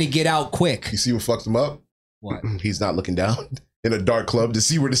like trying to get out quick. You see what fucked him up? What? He's not looking down in a dark club to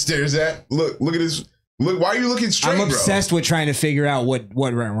see where the stairs at. Look at this. Look, why are you looking straight, I'm obsessed with trying to figure out what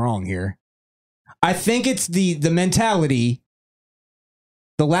went wrong here. I think it's the mentality,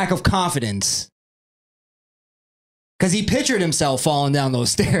 the lack of confidence. Because he pictured himself falling down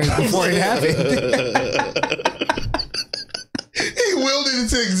those stairs before it happened. He willed it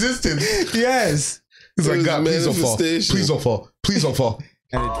into existence. Yes. He's like, God, please don't fall. Manifestation. Please don't fall. Please don't fall.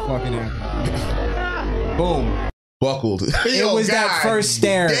 And it fucking happened. Boom. Buckled. It was that first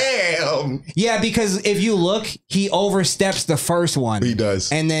stair. Damn. Yeah, because if you look, he oversteps the first one. He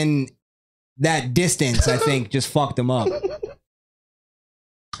does. And then that distance, I think, just fucked him up.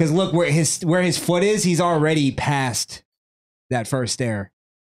 Because look, where his foot is, he's already past that first stair.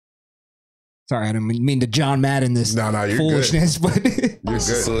 Sorry, I didn't mean to John Madden this you're foolishness, good. but You're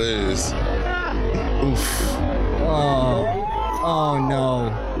good. Hilarious. Oof. Oh no.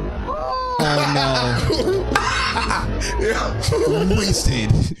 Oh no.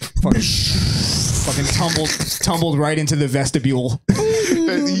 Wasted. Fucking tumbled right into the vestibule.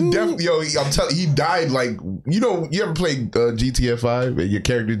 I'm telling he died like, you ever play GTA 5 and your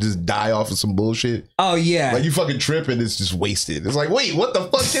character just die off of some bullshit? Oh yeah. Like you fucking trip and it's just wasted. It's like, wait, what the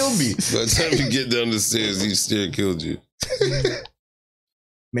fuck killed me? By the time you get down the stairs, each stair killed you.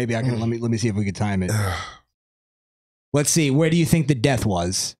 Maybe I can let me see if we can time it. Let's see. Where do you think the death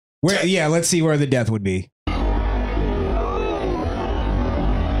was? Let's see where the death would be.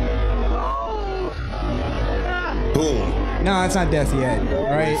 Boom. No, it's not death yet.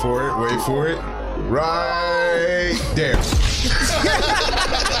 Right? Wait for it. Right there.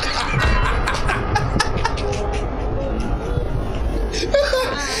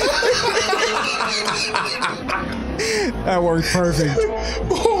 That worked perfect.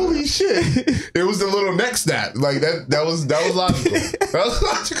 Holy shit. It was the little neck snap. Like that was logical. That was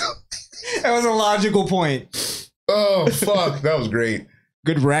logical. That was a logical point. Oh fuck. That was great.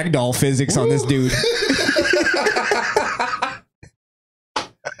 Good ragdoll physics on this dude.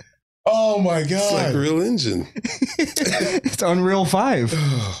 Oh my god. It's like Real Engine. It's Unreal 5.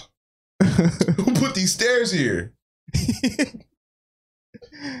 Who put these stairs here?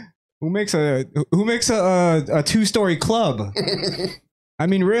 Who makes a 2-story club? I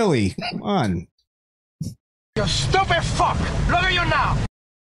mean, really? Come on. You stupid fuck! Look at you now!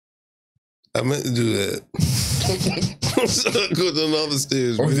 I meant to do that. Go down all the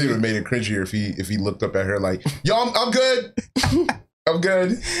stairs. Or they would have made it cringier if he looked up at her like, yo, I'm good. I'm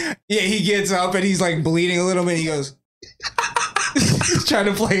good. Yeah, he gets up and he's like bleeding a little bit. He goes, he's trying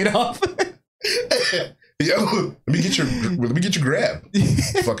to play it off. Yo, let me get your grab.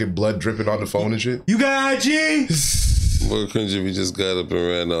 Fucking blood dripping on the phone and shit. You got G. More cringy if he just got up and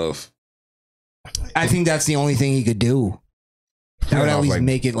ran off. I think that's the only thing he could do. That would at least like,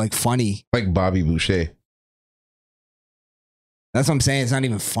 make it like funny. Like Bobby Boucher. That's what I'm saying. It's not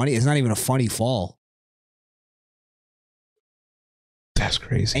even funny. It's not even a funny fall. That's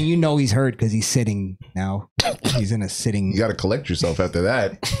crazy. And you know he's hurt because he's sitting now. He's in a sitting. You got to collect yourself after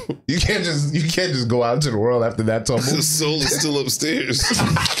that. You can't just go out into the world after that tumble. His soul is still upstairs.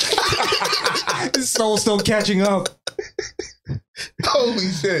 His soul's still catching up. Holy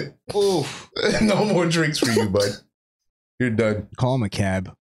shit. Oof. No more drinks for you, bud. You're done. Call him a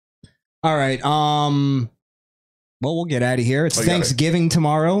cab. All right. Well, we'll get out of here. It's Thanksgiving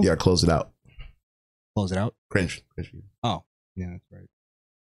tomorrow. Yeah, close it out. Close it out. Cringe. Oh, yeah, that's right.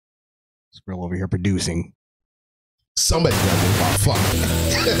 Skrill over here producing. Somebody got this. Oh, fuck.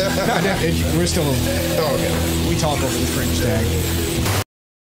 We're still. Oh, okay. We talk over the cringe tag.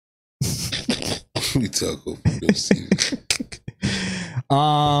 We talk over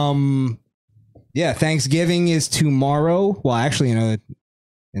the Yeah, Thanksgiving is tomorrow. Well, actually,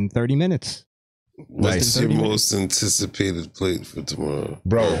 in 30 minutes. What's your most anticipated plate for tomorrow,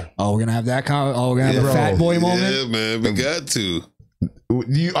 bro? Oh, we're gonna have that. We're gonna have a fat boy moment. Yeah, man, we got to. Do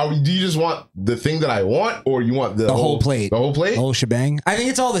you just want the thing that I want, or you want the whole plate? The whole plate? The whole shebang. I think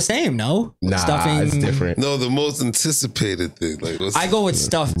it's all the same. No, nah, stuffing. It's different. No, the most anticipated thing. Like I go with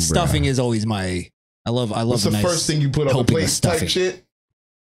stuff. Stuffing is always my. I love. What's the first thing you put on the plate? Type shit.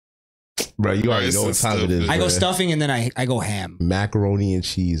 Bro, you already know what time it is. I go stuffing and then I go ham. Macaroni and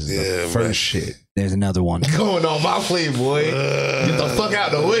cheese is the first shit. There's another one. Going on my plate, boy. Get the fuck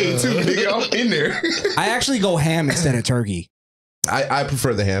out of the way, too, nigga. I'm in there. I actually go ham instead of turkey. I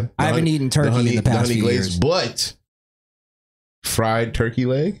prefer the ham. I haven't eaten turkey in the past few years. But fried turkey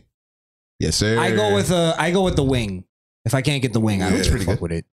leg? Yes, sir. I go with the wing. If I can't get the wing, I don't really fuck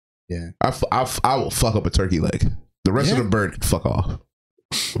with it. Yeah. I will fuck up a turkey leg. The rest of the bird can fuck off.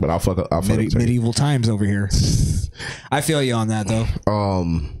 But I'll fuck up medieval times over here. I feel you on that though.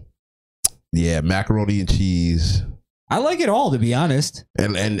 Yeah, macaroni and cheese. I like it all, to be honest.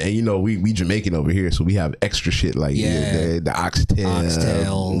 And you know, we Jamaican over here, so we have extra shit like the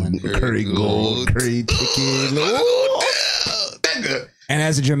oxtail and curry gold, curry chicken. And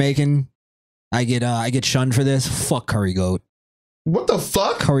as a Jamaican, I get shunned for this. Fuck curry goat. What the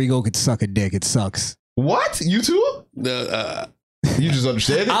fuck? Curry goat could suck a dick. It sucks. What? You too? You just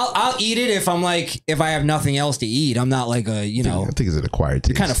understand it? I'll eat it if I have nothing else to eat. I'm not like a, you know. I think it's an acquired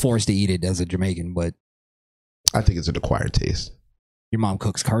taste. You're kind of forced to eat it as a Jamaican, but I think it's an acquired taste. Your mom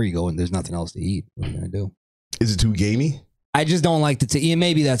cooks curry goat and there's nothing else to eat. What are you gonna do? Is it too gamey? I just don't like the taste. Yeah,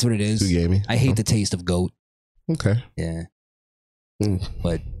 maybe that's what it is. Too gamey. I hate the taste of goat. Okay. Yeah.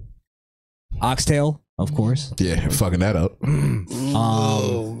 But oxtail, of course. Yeah, fucking that up.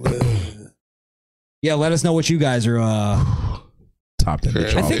 Yeah, let us know what you guys are. Top that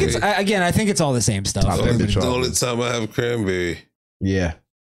bitch. I think it's I think it's all the same stuff. The only time I have cranberry. Yeah,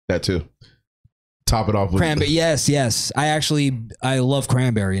 that too. Top it off with cranberry. Yes. I love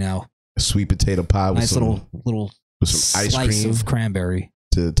cranberry now. Sweet potato pie with nice little with some ice slice cream of cranberry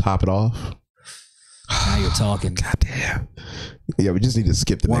to top it off. Now you're talking. God damn. Yeah, we just need to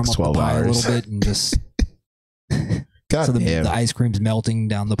skip the Warm next up 12 the pie hours. a little bit and just God so damn. the ice cream's melting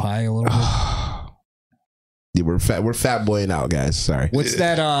down the pie a little bit. Yeah, we're fat boying out, guys. Sorry. What's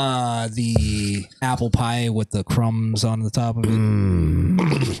that? The apple pie with the crumbs on the top of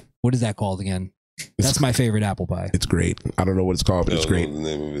it. What is that called again? That's my favorite apple pie. It's great. I don't know what it's called, but it's great. I don't know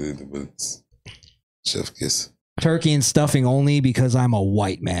the name of it either, but it's Chef Kiss. Turkey and stuffing only because I'm a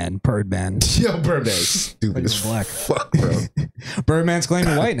white man. Birdman. Yo, Birdman, stupid as black. Fuck, bro. Birdman's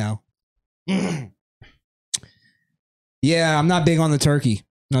claiming white now. Yeah, I'm not big on the turkey.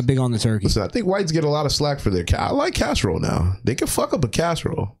 Not big on the turkey. Listen, I think whites get a lot of slack for their. I like casserole now. They can fuck up a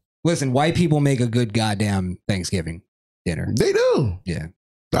casserole. Listen, white people make a good goddamn Thanksgiving dinner. They do. Yeah,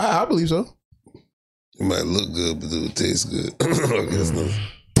 I believe so. It might look good, but it would taste good. I guess not.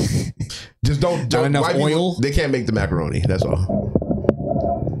 Just don't enough white oil? People, they can't make the macaroni. That's all.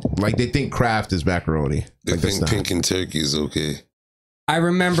 Like they think Kraft is macaroni. They like think pink and turkey is okay. I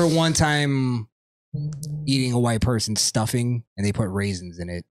remember one time eating a white person's stuffing and they put raisins in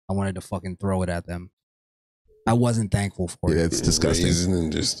it. I wanted to fucking throw it at them. I wasn't thankful for it. Yeah, it's disgusting. Raisin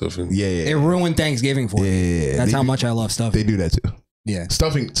and just stuffing. Yeah. It ruined Thanksgiving for me. Yeah. That's They how do- much I love stuffing. They do that too. Yeah.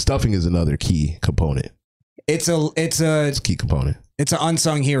 Stuffing is another key component. It's a key component. It's an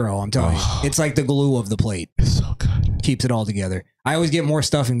unsung hero, I'm telling you. It's like the glue of the plate. It's so good. Keeps it all together. I always get more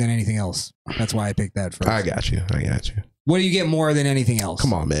stuffing than anything else. That's why I picked that first. I got you. What do you get more than anything else?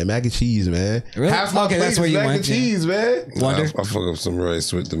 Come on, man. Mac and cheese, man. Really? Half my Okay, plate that's where is you mac went, and yeah. cheese, man. Wonder? I fuck up some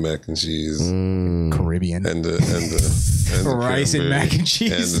rice with the mac and cheese. Caribbean. And the Rice and cranberry mac and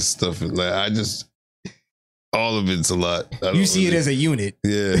cheese. And the stuff. Like I just all of it's a lot. You see it as a unit.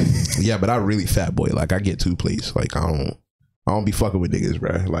 Yeah. Yeah, but I really fat boy. Like I get 2 plates. Like I don't be fucking with niggas,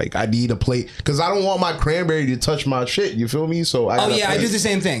 bro. Like I need a plate because I don't want my cranberry to touch my shit. You feel me? So I do the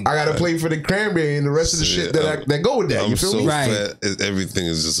same thing. I got a plate for the cranberry and the rest of the shit that go with that. I'm You feel so me? fat. Everything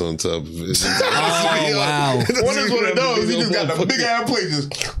is just on top of it. Oh, wow. One is one of those. He just got the big ass plate.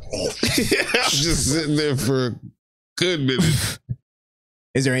 I'm just sitting there for a good minute.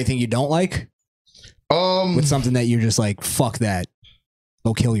 Is there anything you don't like? With something that you're just like, fuck that.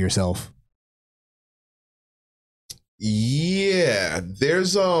 Go kill yourself. Yeah,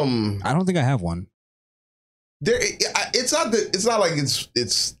 there's I don't think I have one. It's not like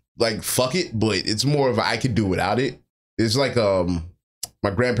it's like fuck it, but it's more of a, I could do without it. It's like my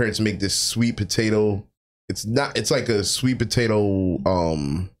grandparents make this sweet potato. It's like a sweet potato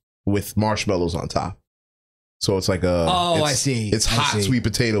with marshmallows on top. So it's like I see. It's hot sweet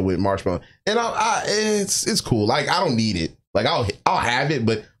potato with marshmallow, and it's cool. Like I don't need it. Like I'll have it,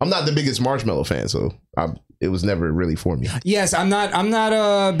 but I'm not the biggest marshmallow fan, so it was never really for me. Yes, I'm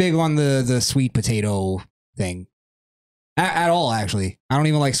not big on the sweet potato thing at all. Actually, I don't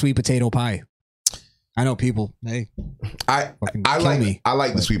even like sweet potato pie. I know people. Hey, I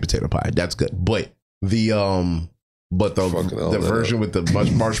like the sweet potato pie. That's good, but the version with the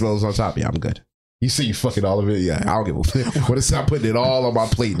marshmallows on top. Yeah, I'm good. You see, you fucking all of it. Yeah, I don't give a fuck. What is I putting it all on my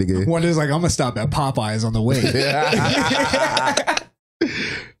plate, nigga? One is like, I'm gonna stop at Popeyes on the way.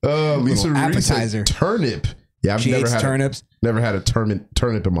 Lisa Marie appetizer. said turnip. Yeah, I've She never hates had turnips. Never had a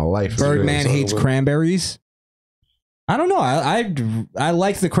turnip in my life. Birdman hates cranberries. I don't know. I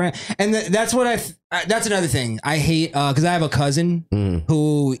like the cran, and that's what that's another thing I hate because I have a cousin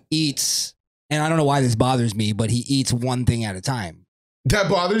who eats, and I don't know why this bothers me, but he eats one thing at a time.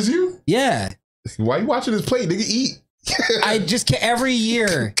 That bothers you? Yeah. Why you watching his plate? Nigga, eat. I just can't, every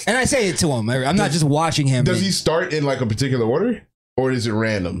year, and I say it to him. I'm not just watching him. Does he start in like a particular order, or is it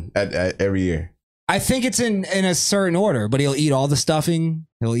random at every year? I think it's in a certain order, but he'll eat all the stuffing.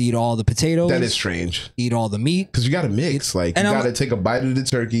 He'll eat all the potatoes. That is strange. Eat all the meat. Because you got to mix. Like, you got to take a bite of the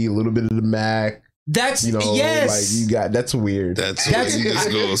turkey, a little bit of the mac. That's, like you got, that's weird. That's where he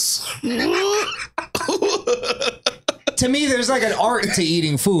just goes. To me, there's like an art to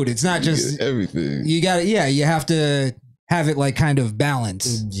eating food. It's not just everything. You got you have to have it like kind of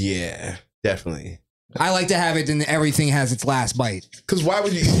balanced. Yeah, definitely. I like to have it and everything has its last bite. Because why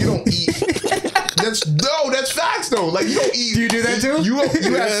would you don't eat? That's facts though. Like you don't eat. Do you do that too? You have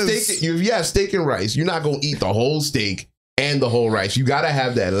steak. If you have steak and rice, you're not gonna eat the whole steak and the whole rice. You gotta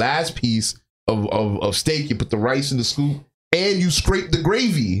have that last piece of steak. You put the rice in the scoop. And you scrape the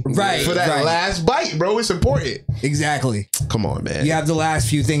gravy for that last bite, bro. It's important. Exactly. Come on, man. You have the last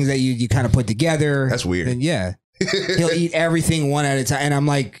few things that you kind of put together. That's weird. And yeah. He'll eat everything one at a time. And I'm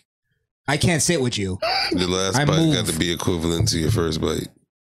like, I can't sit with you. The last bite got to be equivalent to your first bite.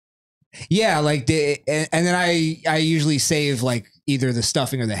 Yeah, like and then I usually save like either the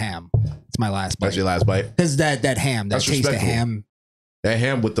stuffing or the ham. It's my last bite. That's your last bite. Because that ham, that That's taste of respectable. ham. That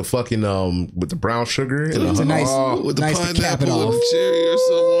ham with the fucking with the brown sugar. And It's a nice, With the nice to cap it pineapple off. or cherry or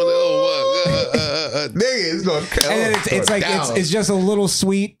someone. Oh my God. Nigga, it's going And then it's like it's just a little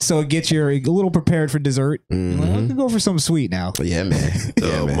sweet, so it gets you a little prepared for dessert. Like, I could go for some sweet now. Yeah, man.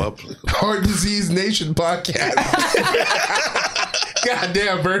 Yeah, man. My Heart Disease Nation podcast.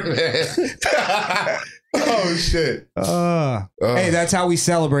 Goddamn, Birdman. Oh shit. Hey, that's how we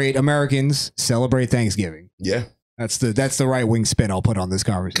celebrate. Americans celebrate Thanksgiving. Yeah. That's the right wing spin I'll put on this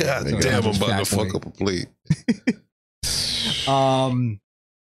conversation. God So damn, I'm just about to factually. fuck up a plate.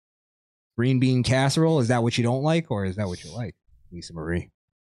 Green bean casserole, is that what you don't like, or is that what you like, Lisa Marie?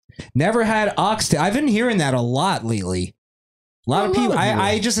 Never had oxtail. I've been hearing that a lot lately. A lot of people.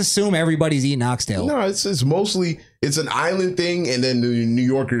 I just assume everybody's eating oxtail. No, it's mostly it's an island thing, and then the New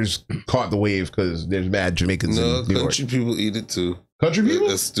Yorkers caught the wave because there's mad Jamaicans No, in New York. country people eat it too. Country people?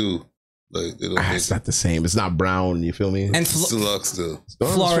 That's stew. Like they don't It's not the same. It's not brown. You feel me? And still oxtail.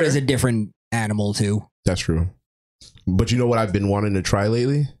 Florida is a different animal too. That's true. But you know what I've been wanting to try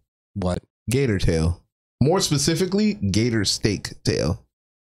lately? What? Gator tail. More specifically, gator steak tail.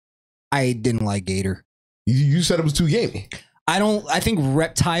 I didn't like gator. You said it was too gamey. I think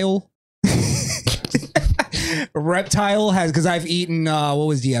reptile. Reptile has, because I've eaten, what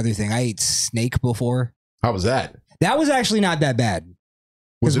was the other thing? I ate snake before. How was that? That was actually not that bad.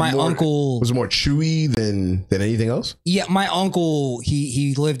 Was Because my more, uncle was it more chewy than anything else? Yeah, my uncle,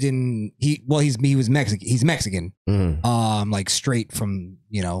 he lived in he was Mexican. He's Mexican. Like straight from,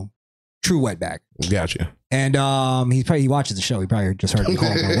 true wetback. Gotcha. And he watches the show. He probably just heard me call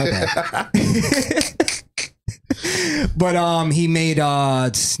him a wetback. But he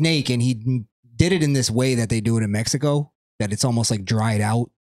made snake, and he did it in this way that they do it in Mexico, that it's almost like dried out.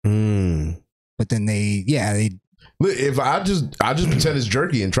 But then they Look, if I just pretend it's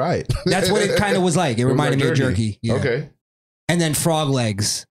jerky and try it. That's what it kind of was like. It reminded me of jerky. Yeah. Okay. And then frog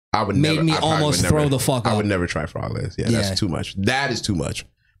legs. I would made never, me I probably almost would never- throw the fuck up. I would never try frog legs. Yeah, Yeah. that's too much. That is too much.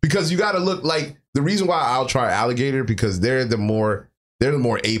 Because you got to look like the reason why I'll try alligator, because they're the more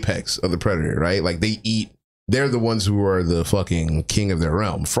apex of the predator, right? Like they're the ones who are the fucking king of their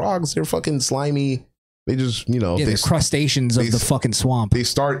realm. Frogs, they're fucking slimy. They just, they're crustaceans of the fucking swamp. They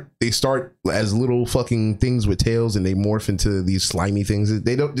start as little fucking things with tails, and they morph into these slimy things.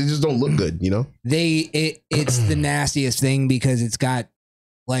 They just don't look good, It's the nastiest thing because it's got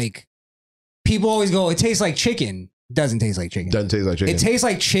like, people always go, it tastes like chicken. It doesn't taste like chicken. Doesn't taste like chicken. It tastes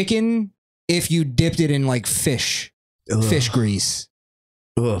like chicken if you dipped it in like fish grease.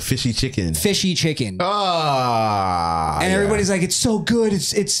 Ugh, fishy chicken. Fishy chicken. And everybody's like, it's so good.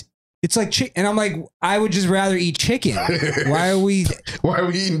 It's like chicken. And I'm like, I would just rather eat chicken. Why are we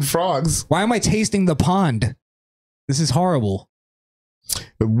eating frogs? Why am I tasting the pond? This is horrible.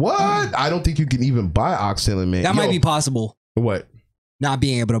 What? I don't think you can even buy oxtail in Maine. That might be possible. What? Not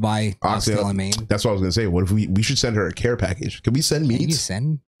being able to buy oxtail in Maine. That's what I was gonna say. What if we should send her a care package? Can we send meats? Can you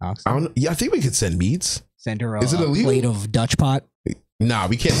send oxtail? I think we could send meats. Send her a Is it illegal? plate of Dutch pot. Nah,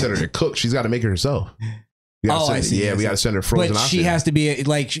 we can't send her to cook. She's got to make it herself. I see. Yeah, we got to send her frozen. But she oxtail. has to be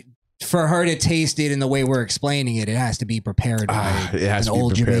like, for her to taste it in the way we're explaining it, it has to be prepared by It has an to be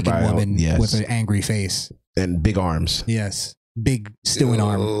old prepared Jamaican by woman yes. with an angry face and big arms. Yes, big stewing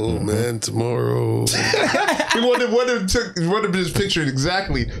arm. Oh man, tomorrow. We wanted just pictured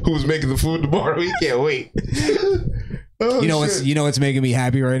exactly who was making the food tomorrow. We can't wait. Oh, You know what's making me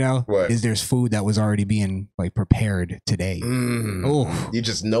happy right now? What? Is there's food that was already being like prepared today. Oh, you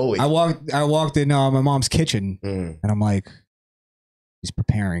just know it. I walked in my mom's kitchen and I'm like, she's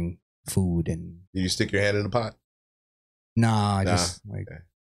preparing food, and Did you stick your hand in the pot? I just like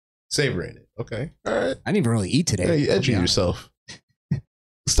Savoring it. Okay. All right. I didn't even really eat today. Yeah, you edging yourself.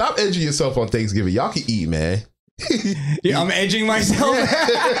 Stop edging yourself on Thanksgiving. Y'all can eat, man. Yeah, I'm edging myself.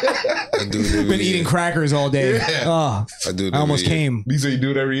 I do it every Been year. eating crackers all day. Yeah. Oh, I do it I almost every year. came. These are you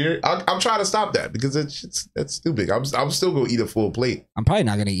do it every year. I'm trying to stop that because that's stupid. I'm still gonna eat a full plate. I'm probably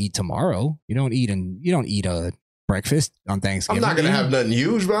not gonna eat tomorrow. You don't eat a breakfast on I'm Thanksgiving. not gonna have nothing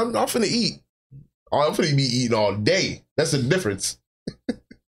huge, but I'm finna eat. I'm finna be eating all day. That's the difference.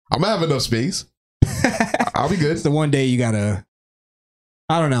 I'm gonna have enough space. I'll be good. It's the one day you gotta.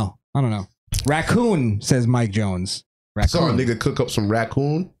 I don't know. Raccoon, says Mike Jones. I saw a Raccoon. nigga cook up some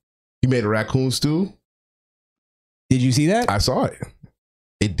raccoon. He made a raccoon stew. Did you see that? I saw it.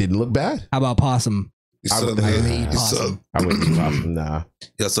 It didn't look bad. How about possum? You I saw would- the- I would eat you saw- possum. I wouldn't eat possum. Nah,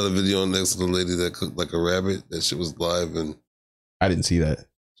 Yeah, I saw the video next to the lady that cooked like a rabbit. That shit was live and I didn't see that.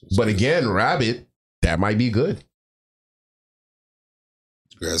 But again, rabbit, that might be good.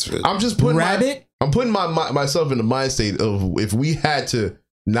 grass fed. I'm just putting Rabbit? I'm putting myself in the mind state of if we had to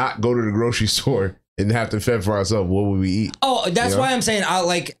not go to the grocery store and have to fend for ourselves, what would we eat? Oh, that's why I'm saying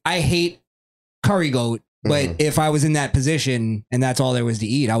I hate curry goat. But if I was in that position and that's all there was to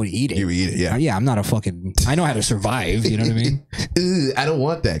eat, I would eat it. You would eat it, yeah. Yeah, I'm not a fucking... I know how to survive, you know what I mean? I don't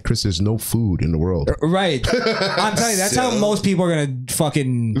want that, Chris. There's no food in the world. Right. I'm telling you, that's how most people are going to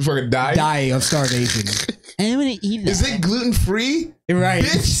fucking die of starvation. I'm going to eat that. Is it gluten-free? Right.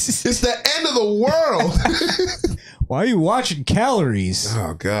 Bitch, it's the end of the world. Why are you watching calories?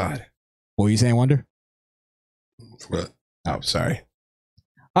 Oh, God. What were you saying, Wonder? What? Oh, sorry.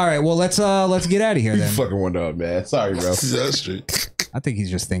 All right, well, let's get out of here then. You fucking Wonder up, man. Sorry, bro. That's true. I think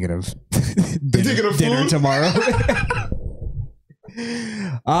he's just thinking of dinner food? Tomorrow.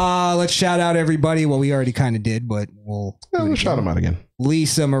 Let's shout out everybody. Well, we already kind of did, but we'll shout them out again.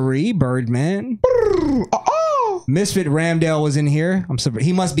 Lisa Marie, Birdman. Misfit Ramdale was in here. I'm surprised.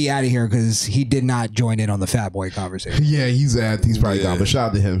 He must be out of here because he did not join in on the Fat Boy conversation. Yeah, he's probably gone, but shout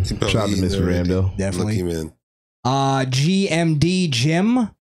out to him. Shout out to Mr. Ramdale. Definitely. Lucky man. GMD Jim.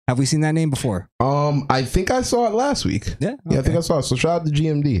 Have we seen that name before? I think I saw it last week. Yeah. Yeah, I think I saw it. So shout out to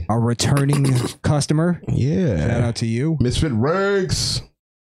GMD. A returning customer. Yeah. Shout out to you. Misfit Ranks.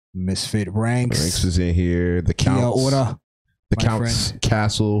 Misfit Ranks. Ranks is in here. The Kia Counts. ora, the my Counts friend.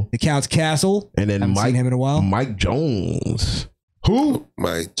 Castle. The Counts Castle. And then Haven't seen him in a while. Mike Jones. Who?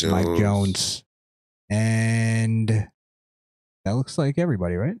 Mike Jones. Mike Jones. And that looks like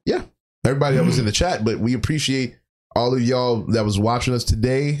everybody, right? Yeah. Everybody that was in the chat, but we appreciate all of y'all that was watching us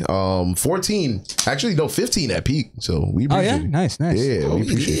today. 14, actually no, 15 at peak. So we appreciate it. Nice. Yeah, we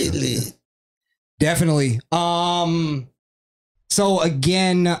appreciate it. Definitely. So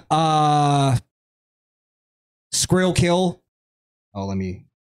again, Skrill Kill. Oh, let me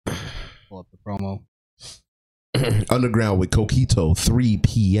pull up the promo. Underground with Coquito, 3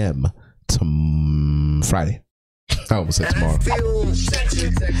 p.m. to Friday. I almost said tomorrow.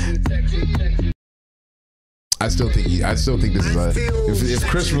 I still think this is a. If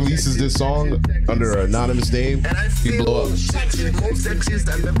Chris releases this song under an anonymous name, he'd blow up.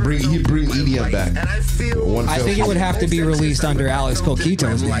 He'd bring EDM back. I think it would have to be released under Alex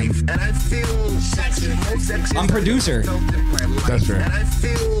Coquito's name. I'm producer. That's fair.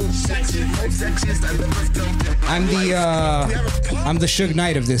 I'm the Suge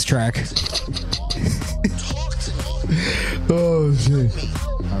Knight of this track. Oh shit.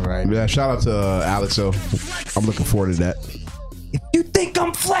 All right. Yeah, shout out to Alexo. I'm looking forward to that. If you think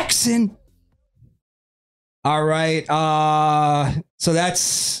I'm flexing. All right. So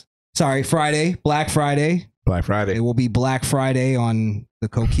that's Friday, Black Friday. Black Friday. It will be Black Friday on the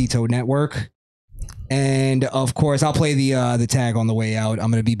Coquito Network. And of course, I'll play the tag on the way out. I'm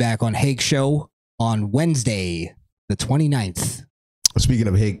going to be back on Hake Show on Wednesday, the 29th. Speaking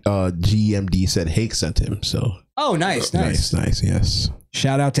of Hake, GMD said Hake sent him. So. Oh, nice. Yes.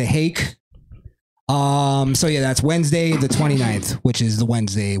 Shout out to Hake. So yeah, that's Wednesday the 29th, which is the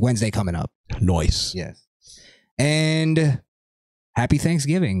Wednesday coming up. Nice. Yes. And happy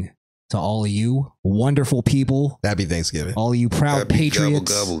Thanksgiving to all of you wonderful people. Happy Thanksgiving. All of you proud Happy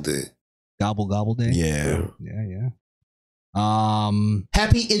patriots. Gobble Gobble Day. Gobble Gobble Day. Yeah. Yeah.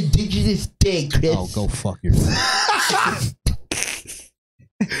 Happy Indigenous Day, Chris. Oh, go fuck yourself.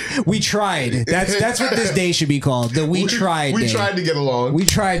 We tried. That's what this day should be called. We tried. We day. tried to get along. We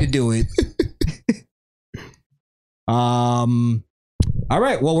tried to do it. All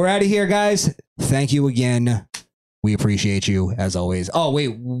right. Well, we're out of here, guys. Thank you again. We appreciate you as always. Oh,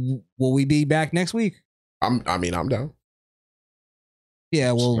 wait. Will we be back next week? I'm down.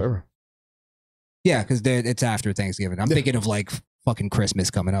 Yeah. Well. Whatever. Yeah, because it's after Thanksgiving. I'm thinking of like fucking Christmas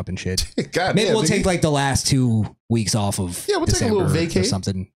coming up and shit. God, maybe yeah, we'll take like the last 2 weeks off of. Yeah, we'll December take a little or vacay.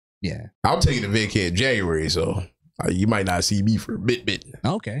 something. Yeah. I'm taking a vacay in January, so you might not see me for a bit.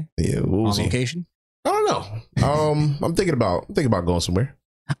 Okay. Yeah, we'll On see. location? I don't know. I'm thinking about going somewhere.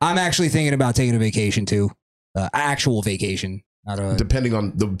 I'm actually thinking about taking a vacation too. Actual vacation. Not a, depending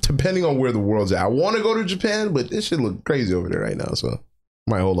on where the world's at. I want to go to Japan, but this shit look crazy over there right now, so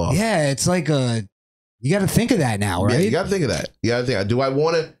I might hold off. yeah, it's like you got to think of that now, right? Yeah, you got to think of that. You got to think. Do I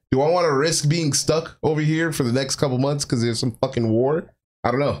want to risk being stuck over here for the next couple months because there's some fucking war?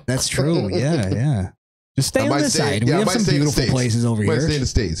 I don't know. That's true. Yeah. Just stay on this side. We I have might some stay in the beautiful States. places over Might here. stay in the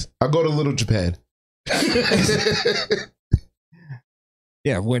States. I'll go to Little Japan.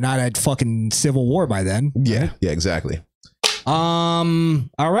 Yeah, we're not at fucking Civil War by then. Yeah, exactly. All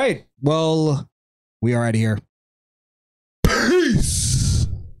right. Well, we are out of here. Peace.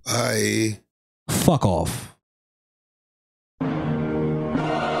 Bye. Fuck off.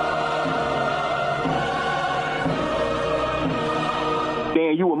 Stand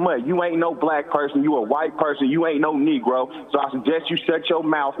saying you a mutt. You ain't no black person. You a white person. You ain't no Negro. So I suggest you shut your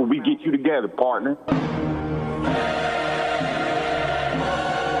mouth when we get you together, partner.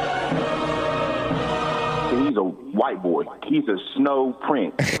 He's a white boy. He's a snow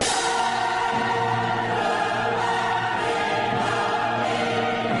prince.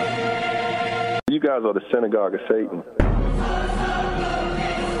 You guys are the synagogue of Satan.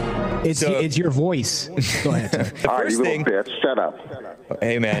 It's your voice. Go ahead, sir. All right, you go, Pat. Shut up.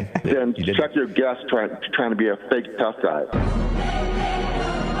 Hey, man. Then shut your guts trying to be a fake tough guy.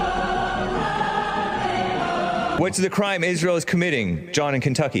 What's the crime Israel is committing, John, in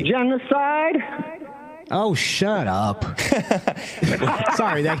Kentucky? Genocide. Oh, shut up.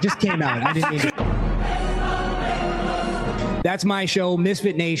 Sorry, that just came out. I didn't mean to. That's my show,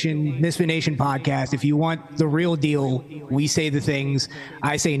 Misfit Nation podcast. If you want the real deal, we say the things.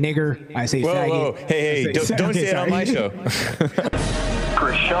 I say nigger. I say faggot. Whoa. Hey, don't say it on my show.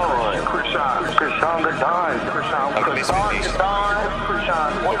 Krishan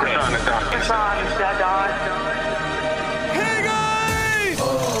Hey, guys!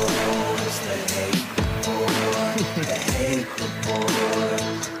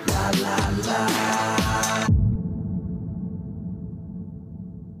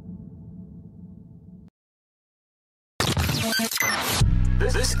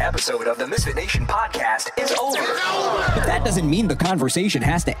 This episode of the Misfit Nation podcast is over. But that doesn't mean the conversation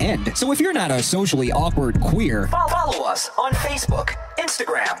has to end. So if you're not a socially awkward queer, follow us on Facebook,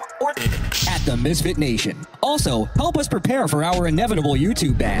 Instagram, or at the Misfit Nation. Also, help us prepare for our inevitable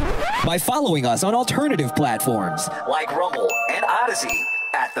YouTube ban by following us on alternative platforms like Rumble and Odyssey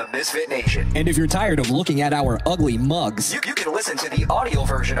at the Misfit Nation. And if you're tired of looking at our ugly mugs, you can listen to the audio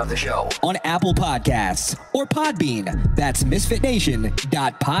version of the show on Apple Podcasts or Podbean. That's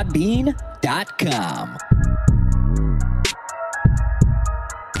misfitnation.podbean.com.